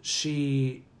end,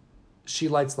 she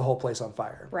lights the whole place on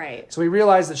fire. Right. So we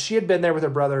realized that she had been there with her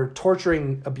brother,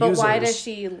 torturing abusers. But why does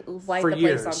she light the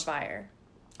years. place on fire?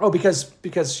 Oh, because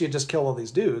she had just killed all these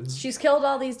dudes. She's killed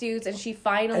all these dudes, and she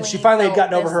finally had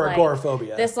gotten over her like,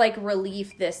 agoraphobia. This like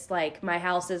relief, this like my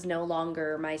house is no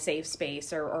longer my safe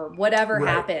space, or whatever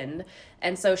happened,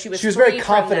 and so she was very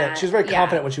confident. That. She was very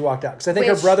confident when she walked out, because I think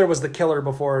her brother was the killer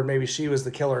before, and maybe she was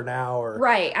the killer now, or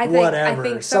right. I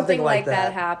think something like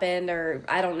that happened, or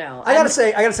I don't know. I gotta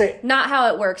say, not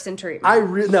how it works in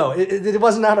treatment. No, it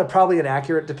was not probably an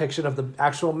accurate depiction of the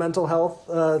actual mental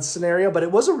health scenario, but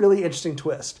it was a really interesting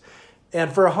twist.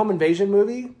 And for a home invasion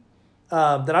movie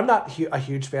that I'm not a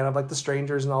huge fan of, like The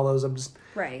Strangers and all those,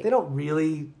 they don't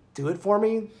really do it for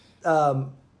me.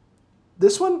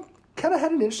 This one kind of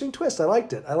had an interesting twist. I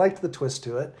liked it. I liked the twist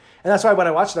to it. And that's why when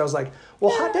I watched it, I was like,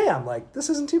 well, hot damn, like, this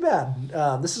isn't too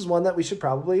bad. This is one that we should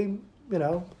probably,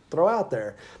 throw out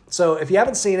there. So if you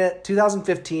haven't seen it,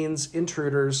 2015's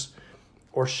Intruders,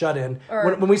 or Shut In.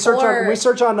 When we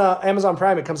search on Amazon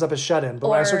Prime, it comes up as Shut In. But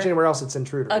when I search anywhere else, it's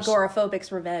Intruders.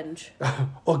 Agoraphobic's Revenge.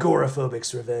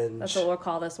 Agoraphobic's Revenge. That's what we'll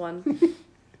call this one.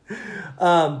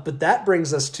 But that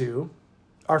brings us to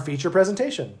our feature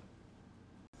presentation.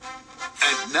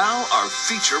 And now our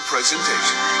feature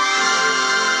presentation.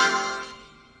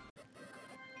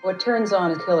 What turns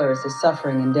on a killer is the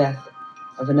suffering and death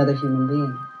of another human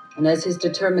being. And as his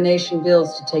determination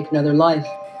builds to take another life,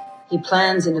 he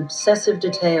plans in obsessive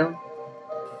detail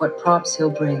what props he'll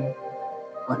bring,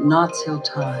 what knots he'll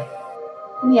tie.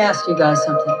 Let me ask you guys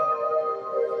something.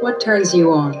 What turns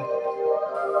you on?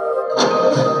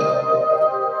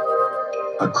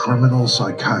 A criminal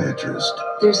psychiatrist.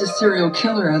 There's a serial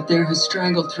killer out there who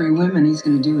strangled 3 women. He's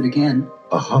going to do it again.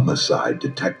 A homicide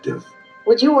detective.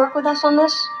 Would you work with us on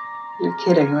this? You're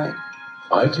kidding, right?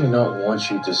 I do not want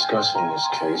you discussing this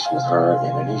case with her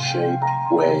in any shape,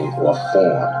 way, or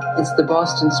form. It's the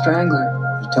Boston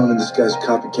Strangler. You telling me this guy's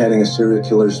copycatting a serial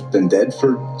killer's been dead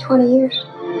for 20 years?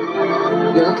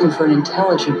 You're looking for an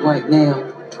intelligent white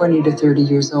male, 20 to 30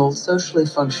 years old, socially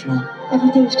functional.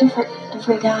 Everything's different.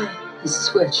 Every guy. He's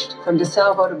switched from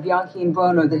DeSalvo to Bianchi and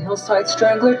Bono, the Hillside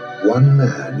Strangler. One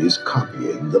man is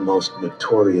copying the most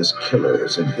notorious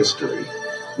killers in history,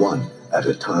 one at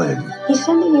a time. He's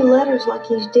sending you letters like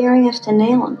he's daring us to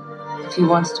nail him. If he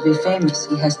wants to be famous,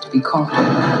 he has to be caught.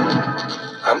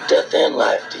 I'm death and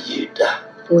life to you, Doc.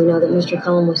 We know that Mr.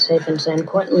 Cullen was safe in San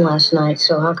Quentin last night,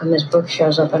 so how come his book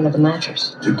shows up under the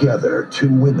mattress? Together, 2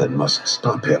 women must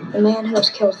stop him. The man who has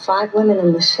killed 5 women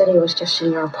in this city was just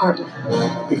in your apartment.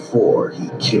 Before he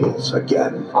kills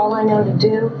again. All I know to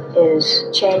do is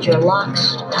change your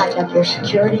locks, tighten up your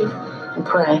security, and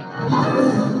pray.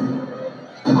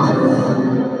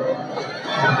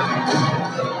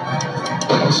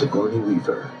 Sigourney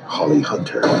Weaver, Holly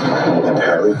Hunter, and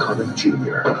Harry Connick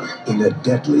Jr. in a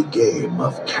deadly game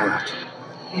of cat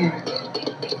Here,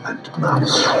 kitty. and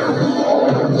mouse.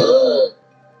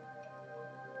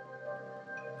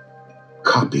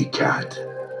 Copycat.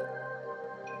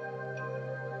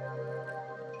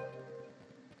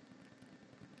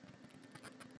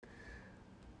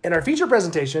 And our feature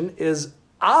presentation is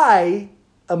a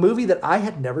movie that I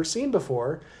had never seen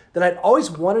before, that I'd always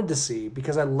wanted to see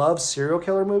because I love serial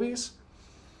killer movies,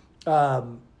 but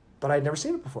I'd never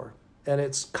seen it before. And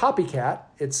it's Copycat.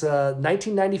 It's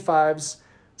 1995's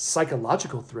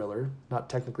psychological thriller, not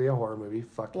technically a horror movie.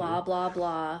 Fuck Blah, you. blah,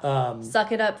 blah.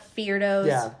 Suck it up, Feardos.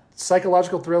 Yeah,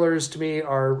 psychological thrillers to me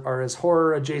are as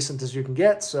horror adjacent as you can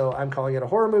get, so I'm calling it a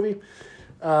horror movie.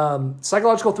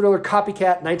 Psychological thriller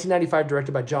Copycat, 1995,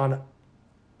 directed by John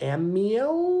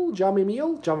Amiel.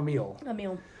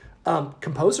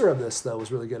 Composer of this, though,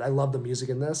 was really good. I love the music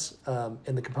in this. And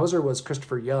the composer was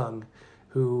Christopher Young,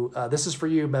 who, this is for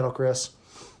you, Metal Chris.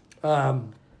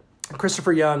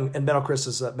 Christopher Young, and Metal Chris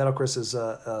is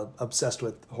obsessed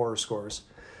with horror scores.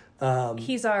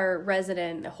 He's our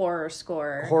resident horror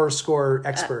score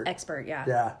expert. Expert, yeah.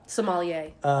 Yeah.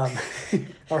 Sommelier.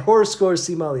 Our horror score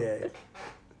sommelier.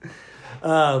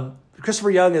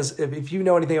 Christopher Young is, if you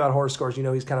know anything about horror scores, you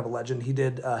know he's kind of a legend. He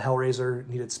did Hellraiser,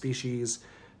 he did Species,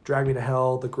 Drag Me to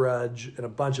Hell, The Grudge, and a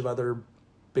bunch of other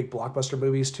big blockbuster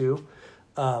movies too.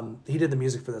 He did the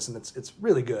music for this, and it's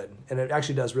really good, and it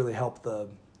actually does really help the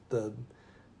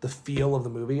feel of the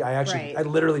movie. I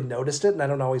literally noticed it, and I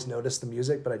don't always notice the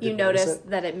music, but I did. You noticed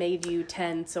that it made you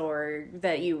tense, or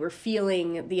that you were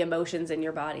feeling the emotions in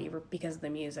your body because of the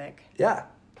music. Yeah.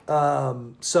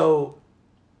 So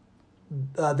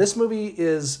this movie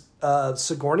is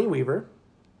Sigourney Weaver,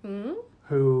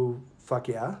 who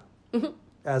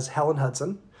as Helen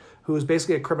Hudson, who is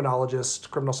basically a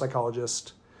criminal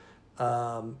psychologist.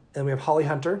 And we have Holly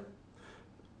Hunter,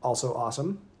 also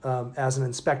awesome, as an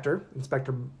Inspector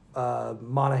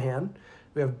Monahan.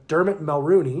 We have Dermot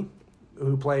Mulroney,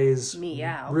 who plays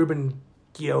Reuben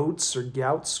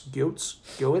Goetz.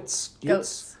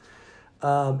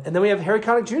 And then we have Harry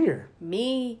Connick Jr.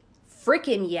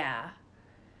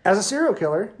 As a serial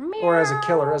killer, or as a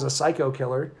killer, as a psycho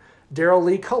killer, Daryl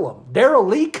Lee Cullum.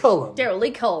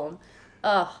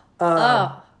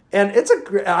 And it's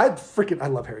I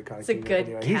love Harry Connick. It's a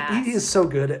good cast. He is so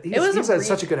good. He's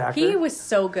such a good actor. He was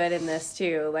so good in this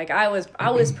too. Like I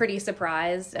was pretty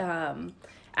surprised at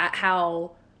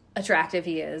how attractive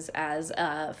he is as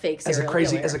a fake serial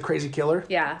killer. As a crazy killer.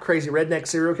 Yeah. Crazy redneck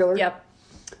serial killer. Yep.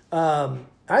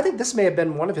 I think this may have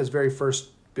been one of his very first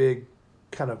big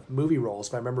kind of movie roles,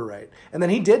 if I remember right. And then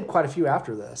he did quite a few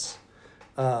after this.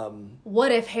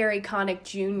 What if Harry Connick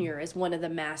Jr. is one of the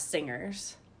Masked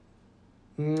Singers?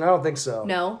 I don't think so.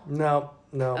 No.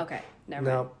 Okay,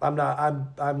 never mind.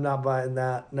 I'm not buying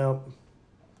that. No.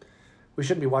 We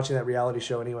shouldn't be watching that reality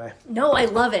show anyway. No, I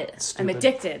love it. I'm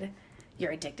addicted.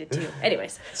 You're addicted too.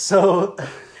 Anyways. So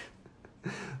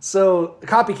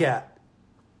Copycat.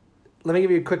 Let me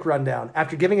give you a quick rundown.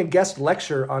 After giving a guest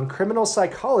lecture on criminal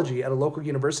psychology at a local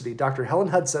university, Dr. Helen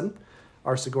Hudson,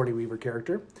 our Sigourney Weaver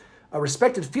character, a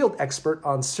respected field expert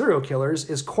on serial killers,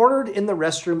 is cornered in the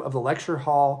restroom of the lecture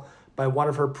hall by one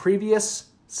of her previous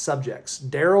subjects,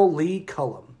 Daryl Lee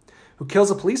Cullum, who kills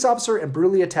a police officer and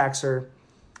brutally attacks her.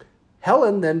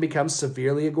 Helen then becomes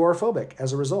severely agoraphobic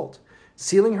as a result,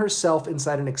 sealing herself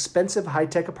inside an expensive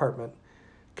high-tech apartment,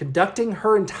 conducting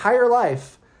her entire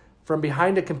life from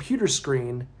behind a computer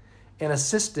screen and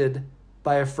assisted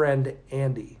by a friend,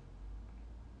 Andy.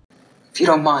 If you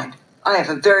don't mind, I have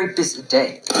a very busy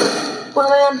day. Well,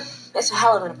 man, it's a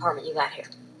hell of an apartment you got here.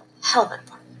 Hell of an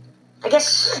apartment. I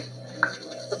guess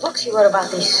the books you wrote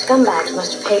about these scumbags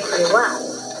must have paid pretty well.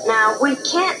 Now, we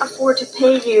can't afford to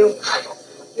pay you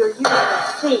your usual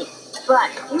fee, but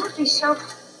if you would be so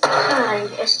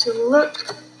kind as to look...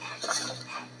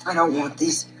 I don't want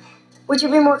these. Would you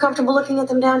be more comfortable looking at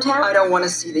them downtown? I don't want to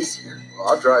see these here. Well,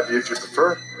 I'll drive you if you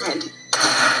prefer. Andy.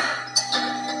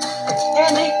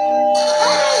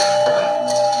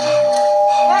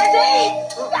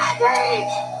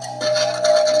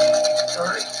 All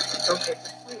right. Okay.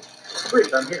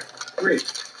 Breathe. I'm here. Breathe.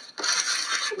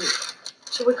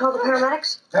 Should we call the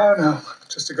paramedics? No.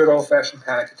 Just a good old-fashioned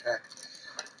panic attack.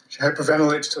 She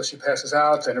hyperventilates till she passes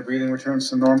out, then her breathing returns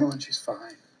to normal, and she's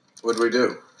fine. What do we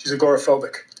do? She's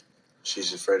agoraphobic.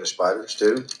 She's afraid of spiders,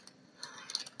 too?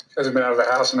 She hasn't been out of the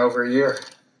house in over a year.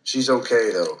 She's okay,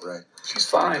 though, right? She's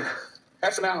fine.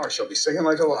 Half an hour, she'll be singing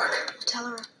like a lark. Tell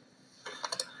her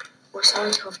we're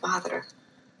sorry to have bothered her.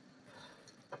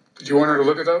 Did you want her to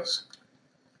look at those?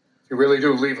 If you really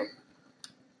do, leave them.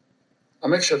 I'll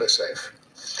make sure they're safe.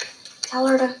 Tell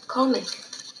her to call me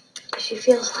if she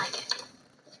feels like it.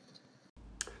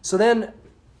 So then,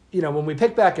 when we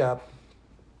pick back up,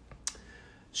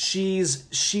 she's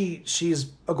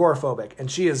agoraphobic,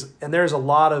 and there's a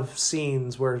lot of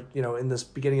scenes where, in this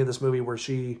beginning of this movie where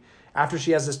after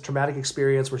she has this traumatic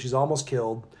experience where she's almost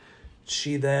killed,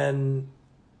 she then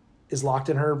is locked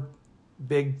in her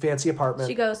big fancy apartment.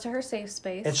 She goes to her safe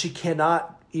space. And she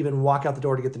cannot even walk out the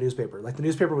door to get the newspaper. Like, the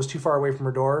newspaper was too far away from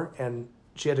her door, and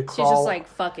she had to crawl. She's just like,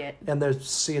 fuck it. And they're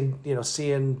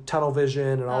seeing tunnel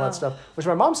vision and all that stuff, which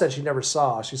my mom said she never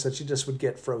saw. She said she just would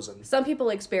get frozen. Some people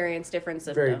experience different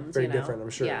symptoms. Very different, I'm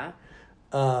sure. Yeah.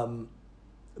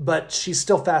 But she's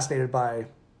still fascinated by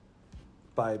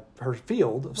her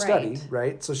field of study,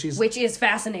 right? So which is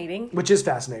fascinating.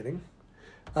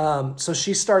 So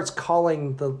she starts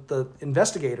calling the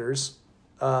investigators,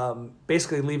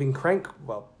 basically leaving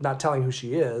not telling who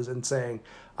she is and saying,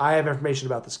 I have information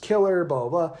about this killer, blah,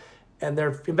 blah, blah. And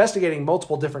they're investigating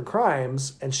multiple different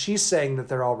crimes, and she's saying that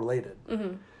they're all related.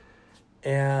 Mm-hmm.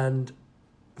 And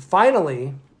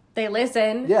finally... They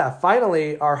listen. Yeah,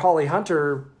 finally, our Holly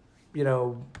Hunter,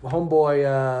 homeboy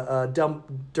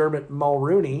Dermot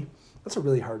Mulroney That's a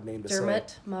really hard name to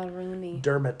Dermot Mulroney.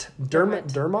 Dermot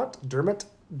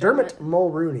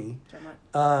Mulroney.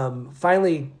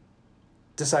 Finally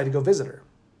decided to go visit her.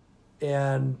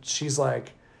 And she's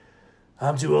like,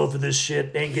 I'm too old for this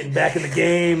shit. Ain't getting back in the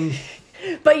game.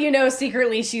 But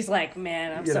secretly she's like,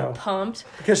 man, I'm so pumped.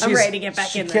 Because I'm ready to get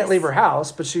back in this. She can't leave her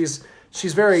house, but she has an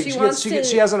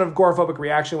agoraphobic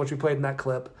reaction, which we played in that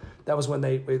clip. That was when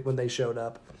they showed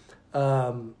up.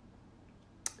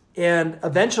 And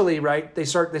eventually, right, she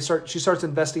starts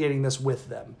investigating this with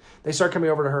them. They start coming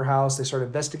over to her house. They start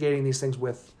investigating these things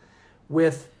with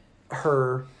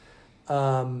her.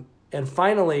 And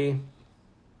finally,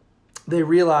 they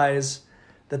realize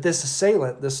that this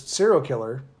assailant, this serial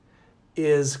killer,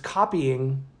 is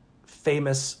copying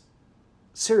famous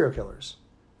serial killers,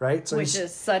 right? So which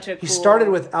is such a cool... He started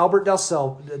with Albert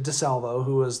DeSalvo,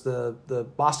 who was the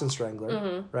Boston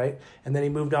Strangler, right? And then he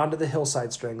moved on to the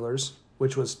Hillside Stranglers,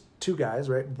 which was two guys,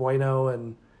 right? Bueno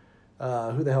and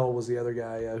who the hell was the other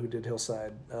guy who did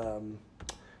Hillside?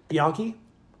 Bianchi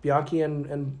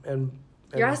and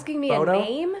You're asking me Bono? a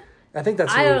name? I think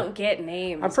that's. I don't get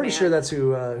names. I'm pretty sure that's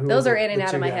who. Those are in and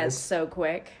out of my head so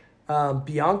quick.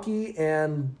 Bianchi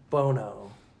and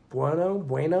Bono.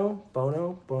 Bueno.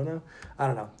 I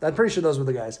don't know. I'm pretty sure those were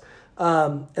the guys.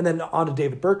 And then on to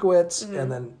David Berkowitz,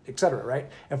 and then et cetera, right?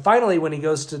 And finally, when he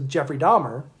goes to Jeffrey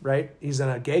Dahmer, right? He's in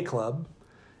a gay club,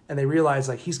 and they realize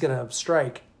like he's gonna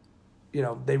strike.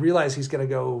 They realize he's gonna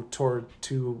go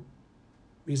to.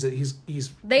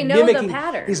 They know the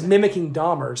pattern. He's mimicking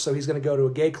Dahmer, so he's going to go to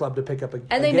a gay club to pick up a gay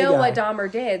guy. And they know what Dahmer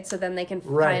did, so then they can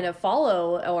kind of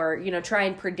follow or try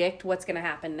and predict what's going to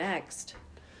happen next.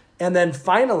 And then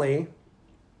finally,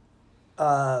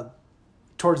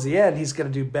 towards the end, he's going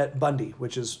to do Bundy,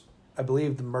 which is, I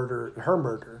believe, her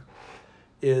murder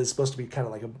is supposed to be kind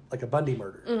of like a Bundy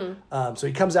murder. So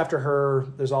he comes after her.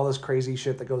 There's all this crazy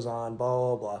shit that goes on.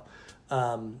 Blah blah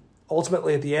blah.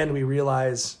 Ultimately, at the end, we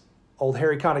realize. Old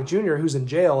Harry Connick Jr., who's in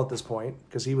jail at this point,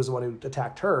 because he was the one who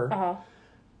attacked her,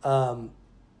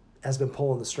 has been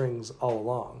pulling the strings all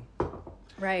along.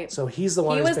 Right. So he's the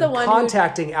one who's been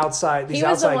contacting these outside guys. He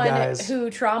was the one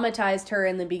who traumatized her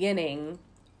in the beginning,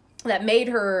 that made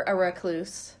her a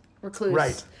recluse.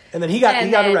 Right. And then he got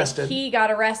arrested. He got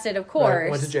arrested, of course. Right.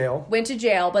 Went to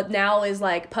jail, but now is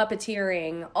like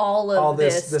puppeteering all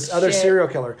this other shit. serial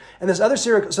killer. And this other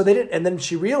serial so they didn't and then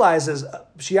she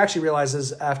actually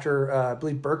realizes after I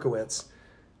believe Berkowitz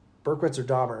or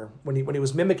Dahmer, when he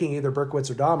was mimicking either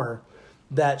Berkowitz or Dahmer,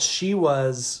 that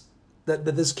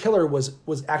that this killer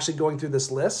was actually going through this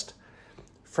list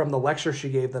from the lecture she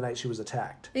gave the night she was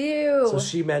attacked. Ew. So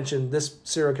she mentioned this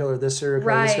serial killer, this serial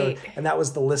killer, right. this killer, and that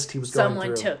was the list he was going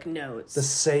through. Someone took notes. The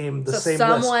same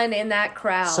someone list. in that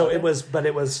crowd. So it was Harry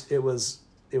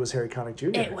Connick Jr.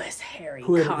 It was Harry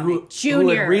Connick Jr. Who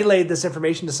had relayed this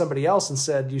information to somebody else and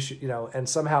said you should, and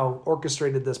somehow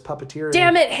orchestrated this puppeteering.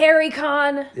 Damn it, Harry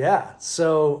Con. Yeah.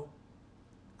 So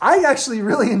I actually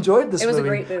really enjoyed this movie. It was a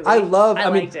great movie. I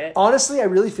liked it. Honestly, I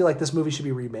really feel like this movie should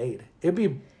be remade. It'd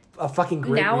be a fucking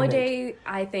great nowadays remake.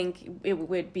 I think it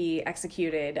would be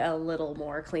executed a little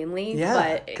more cleanly. Yeah,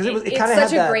 but because it's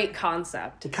such a great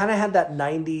concept. It kind of had that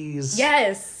 90s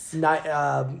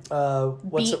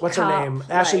what's her name, right.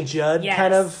 Ashley Judd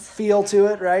kind of feel to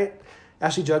it, right?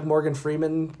 Ashley Judd, Morgan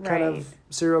Freeman kind of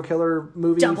serial killer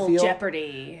movie Double feel.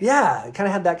 Jeopardy. Yeah, it kind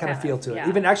of had that kind of feel to it.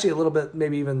 Even actually a little bit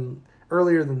maybe even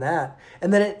earlier than that.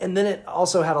 And then it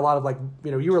also had a lot of like,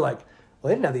 you were like, well,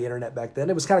 they didn't have the internet back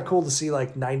then. It was kind of cool to see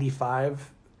like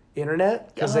 95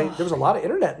 internet because there was a lot of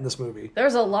internet in this movie.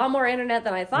 There's a lot more internet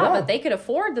than I thought, but they could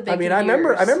afford the big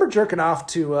computers. I remember jerking off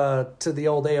to the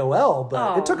old AOL,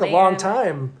 but it took a long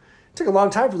time. It took a long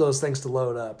time for those things to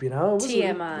load up. It was,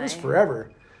 TMI. It was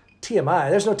forever. TMI.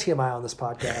 There's no TMI on this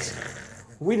podcast.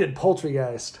 We did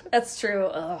Poultrygeist. That's true.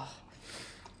 Ugh.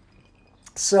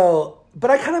 So. But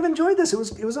I kind of enjoyed this.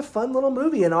 It was a fun little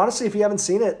movie, and honestly, if you haven't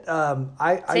seen it,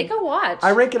 take a watch.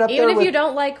 I rank it up even there. If you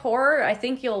don't like horror, I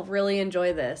think you'll really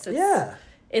enjoy this.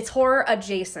 It's horror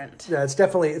adjacent. Yeah, it's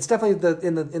definitely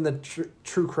in the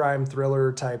true crime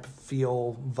thriller type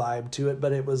feel vibe to it.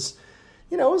 But it was,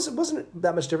 it wasn't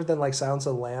that much different than like Silence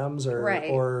of the Lambs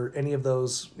or any of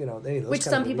those, Which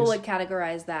some people would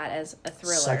categorize that as a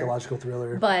thriller, psychological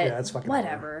thriller. But yeah, it's fucking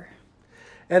whatever. Horror.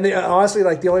 And honestly,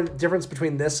 like the only difference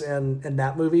between this and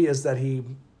that movie is that he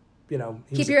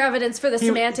keep your evidence for the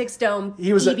Semantics Dome.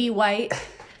 He was E.B. White.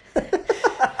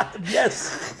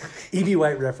 Yes, E.B.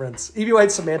 White reference. E.B.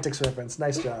 White semantics reference.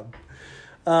 Nice job.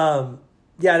 Yeah,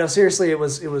 no, seriously, it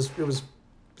was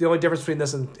the only difference between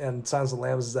this and Silence of the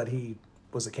Lambs is that he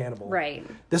was a cannibal. Right.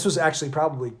 This was actually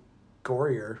probably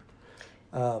gorier,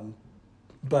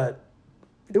 but.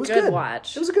 It was Good good.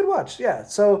 watch. It was a good watch. Yeah.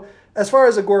 So as far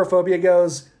as agoraphobia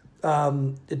goes,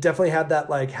 it definitely had that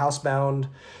like housebound,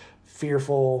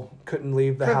 fearful, couldn't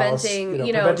leave the house. Preventing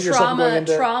yourself from going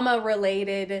into- trauma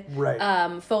related, Right.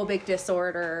 phobic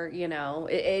disorder.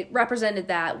 It represented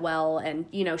that well, and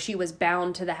she was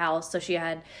bound to the house, so she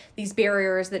had these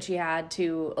barriers that she had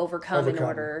to overcome. In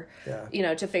order,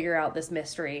 to figure out this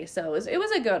mystery. So it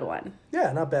was a good one.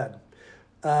 Yeah, not bad.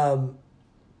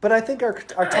 But I think our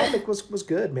topic was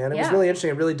good, man. It was really interesting.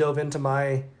 It really dove into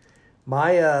my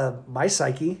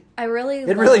psyche. It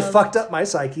really fucked up my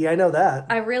psyche. I know that.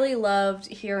 I really loved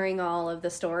hearing all of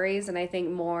the stories, and I think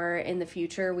more in the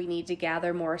future we need to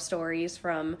gather more stories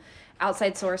from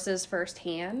outside sources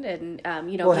firsthand, and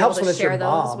be able to share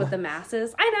those with the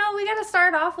masses. I know we got to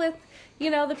start off with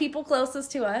the people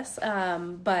closest to us,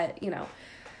 but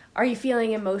are you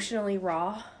feeling emotionally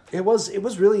raw? It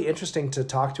was really interesting to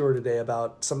talk to her today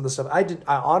about some of the stuff. I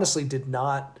honestly did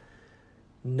not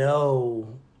know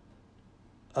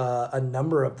a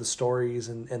number of the stories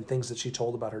and things that she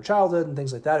told about her childhood and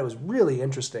things like that. It was really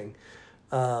interesting.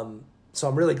 So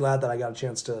I'm really glad that I got a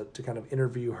chance to kind of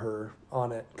interview her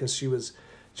on it, because she was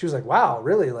like, wow,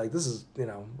 really? Like, this is,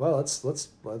 well,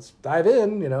 let's dive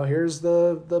in, here's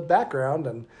the background.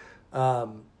 And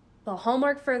well,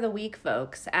 homework for the week,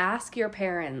 folks. Ask your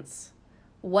parents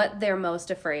what they're most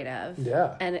afraid of.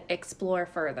 Yeah. And explore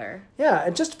further. Yeah,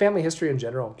 and just family history in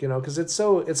general, because it's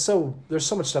so there's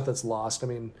so much stuff that's lost. I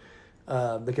mean,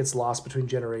 that gets lost between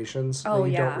generations. Oh,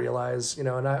 you don't realize, and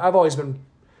I've always been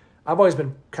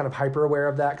kind of hyper aware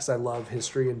of that because I love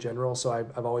history in general. So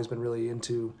I've always been really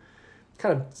into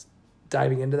kind of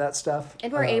diving into that stuff.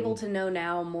 And we're able to know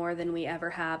now more than we ever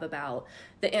have about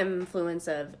the influence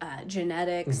of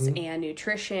genetics and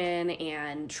nutrition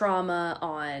and trauma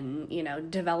on,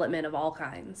 development of all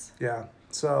kinds. Yeah.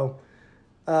 So,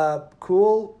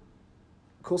 cool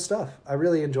stuff. I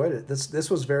really enjoyed it.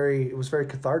 This was very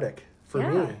cathartic for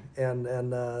me and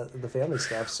the family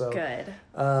stuff. So good.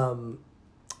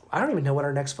 I don't even know what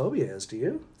our next phobia is. Do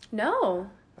you? No.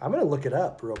 I'm going to look it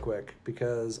up real quick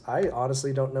because I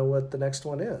honestly don't know what the next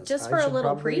one is. Just for a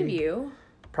little preview.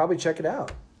 Probably check it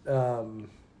out.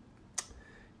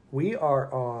 We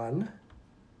are on...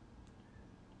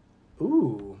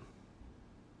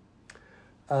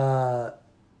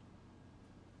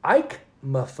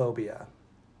 Aichmophobia.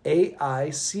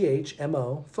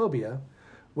 AICHMO phobia,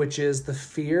 which is the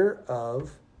fear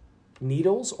of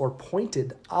needles or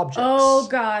pointed objects. Oh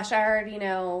gosh, I already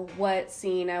know what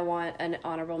scene I want an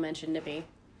honorable mention to be.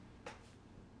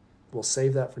 We'll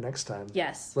save that for next time.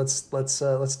 Yes.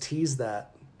 Let's tease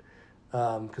that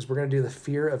because we're gonna do the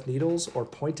fear of needles or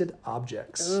pointed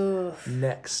objects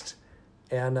next.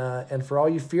 And for all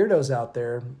you feardos out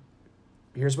there,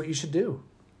 here's what you should do.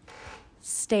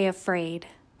 Stay afraid.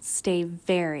 Stay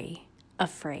very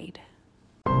afraid.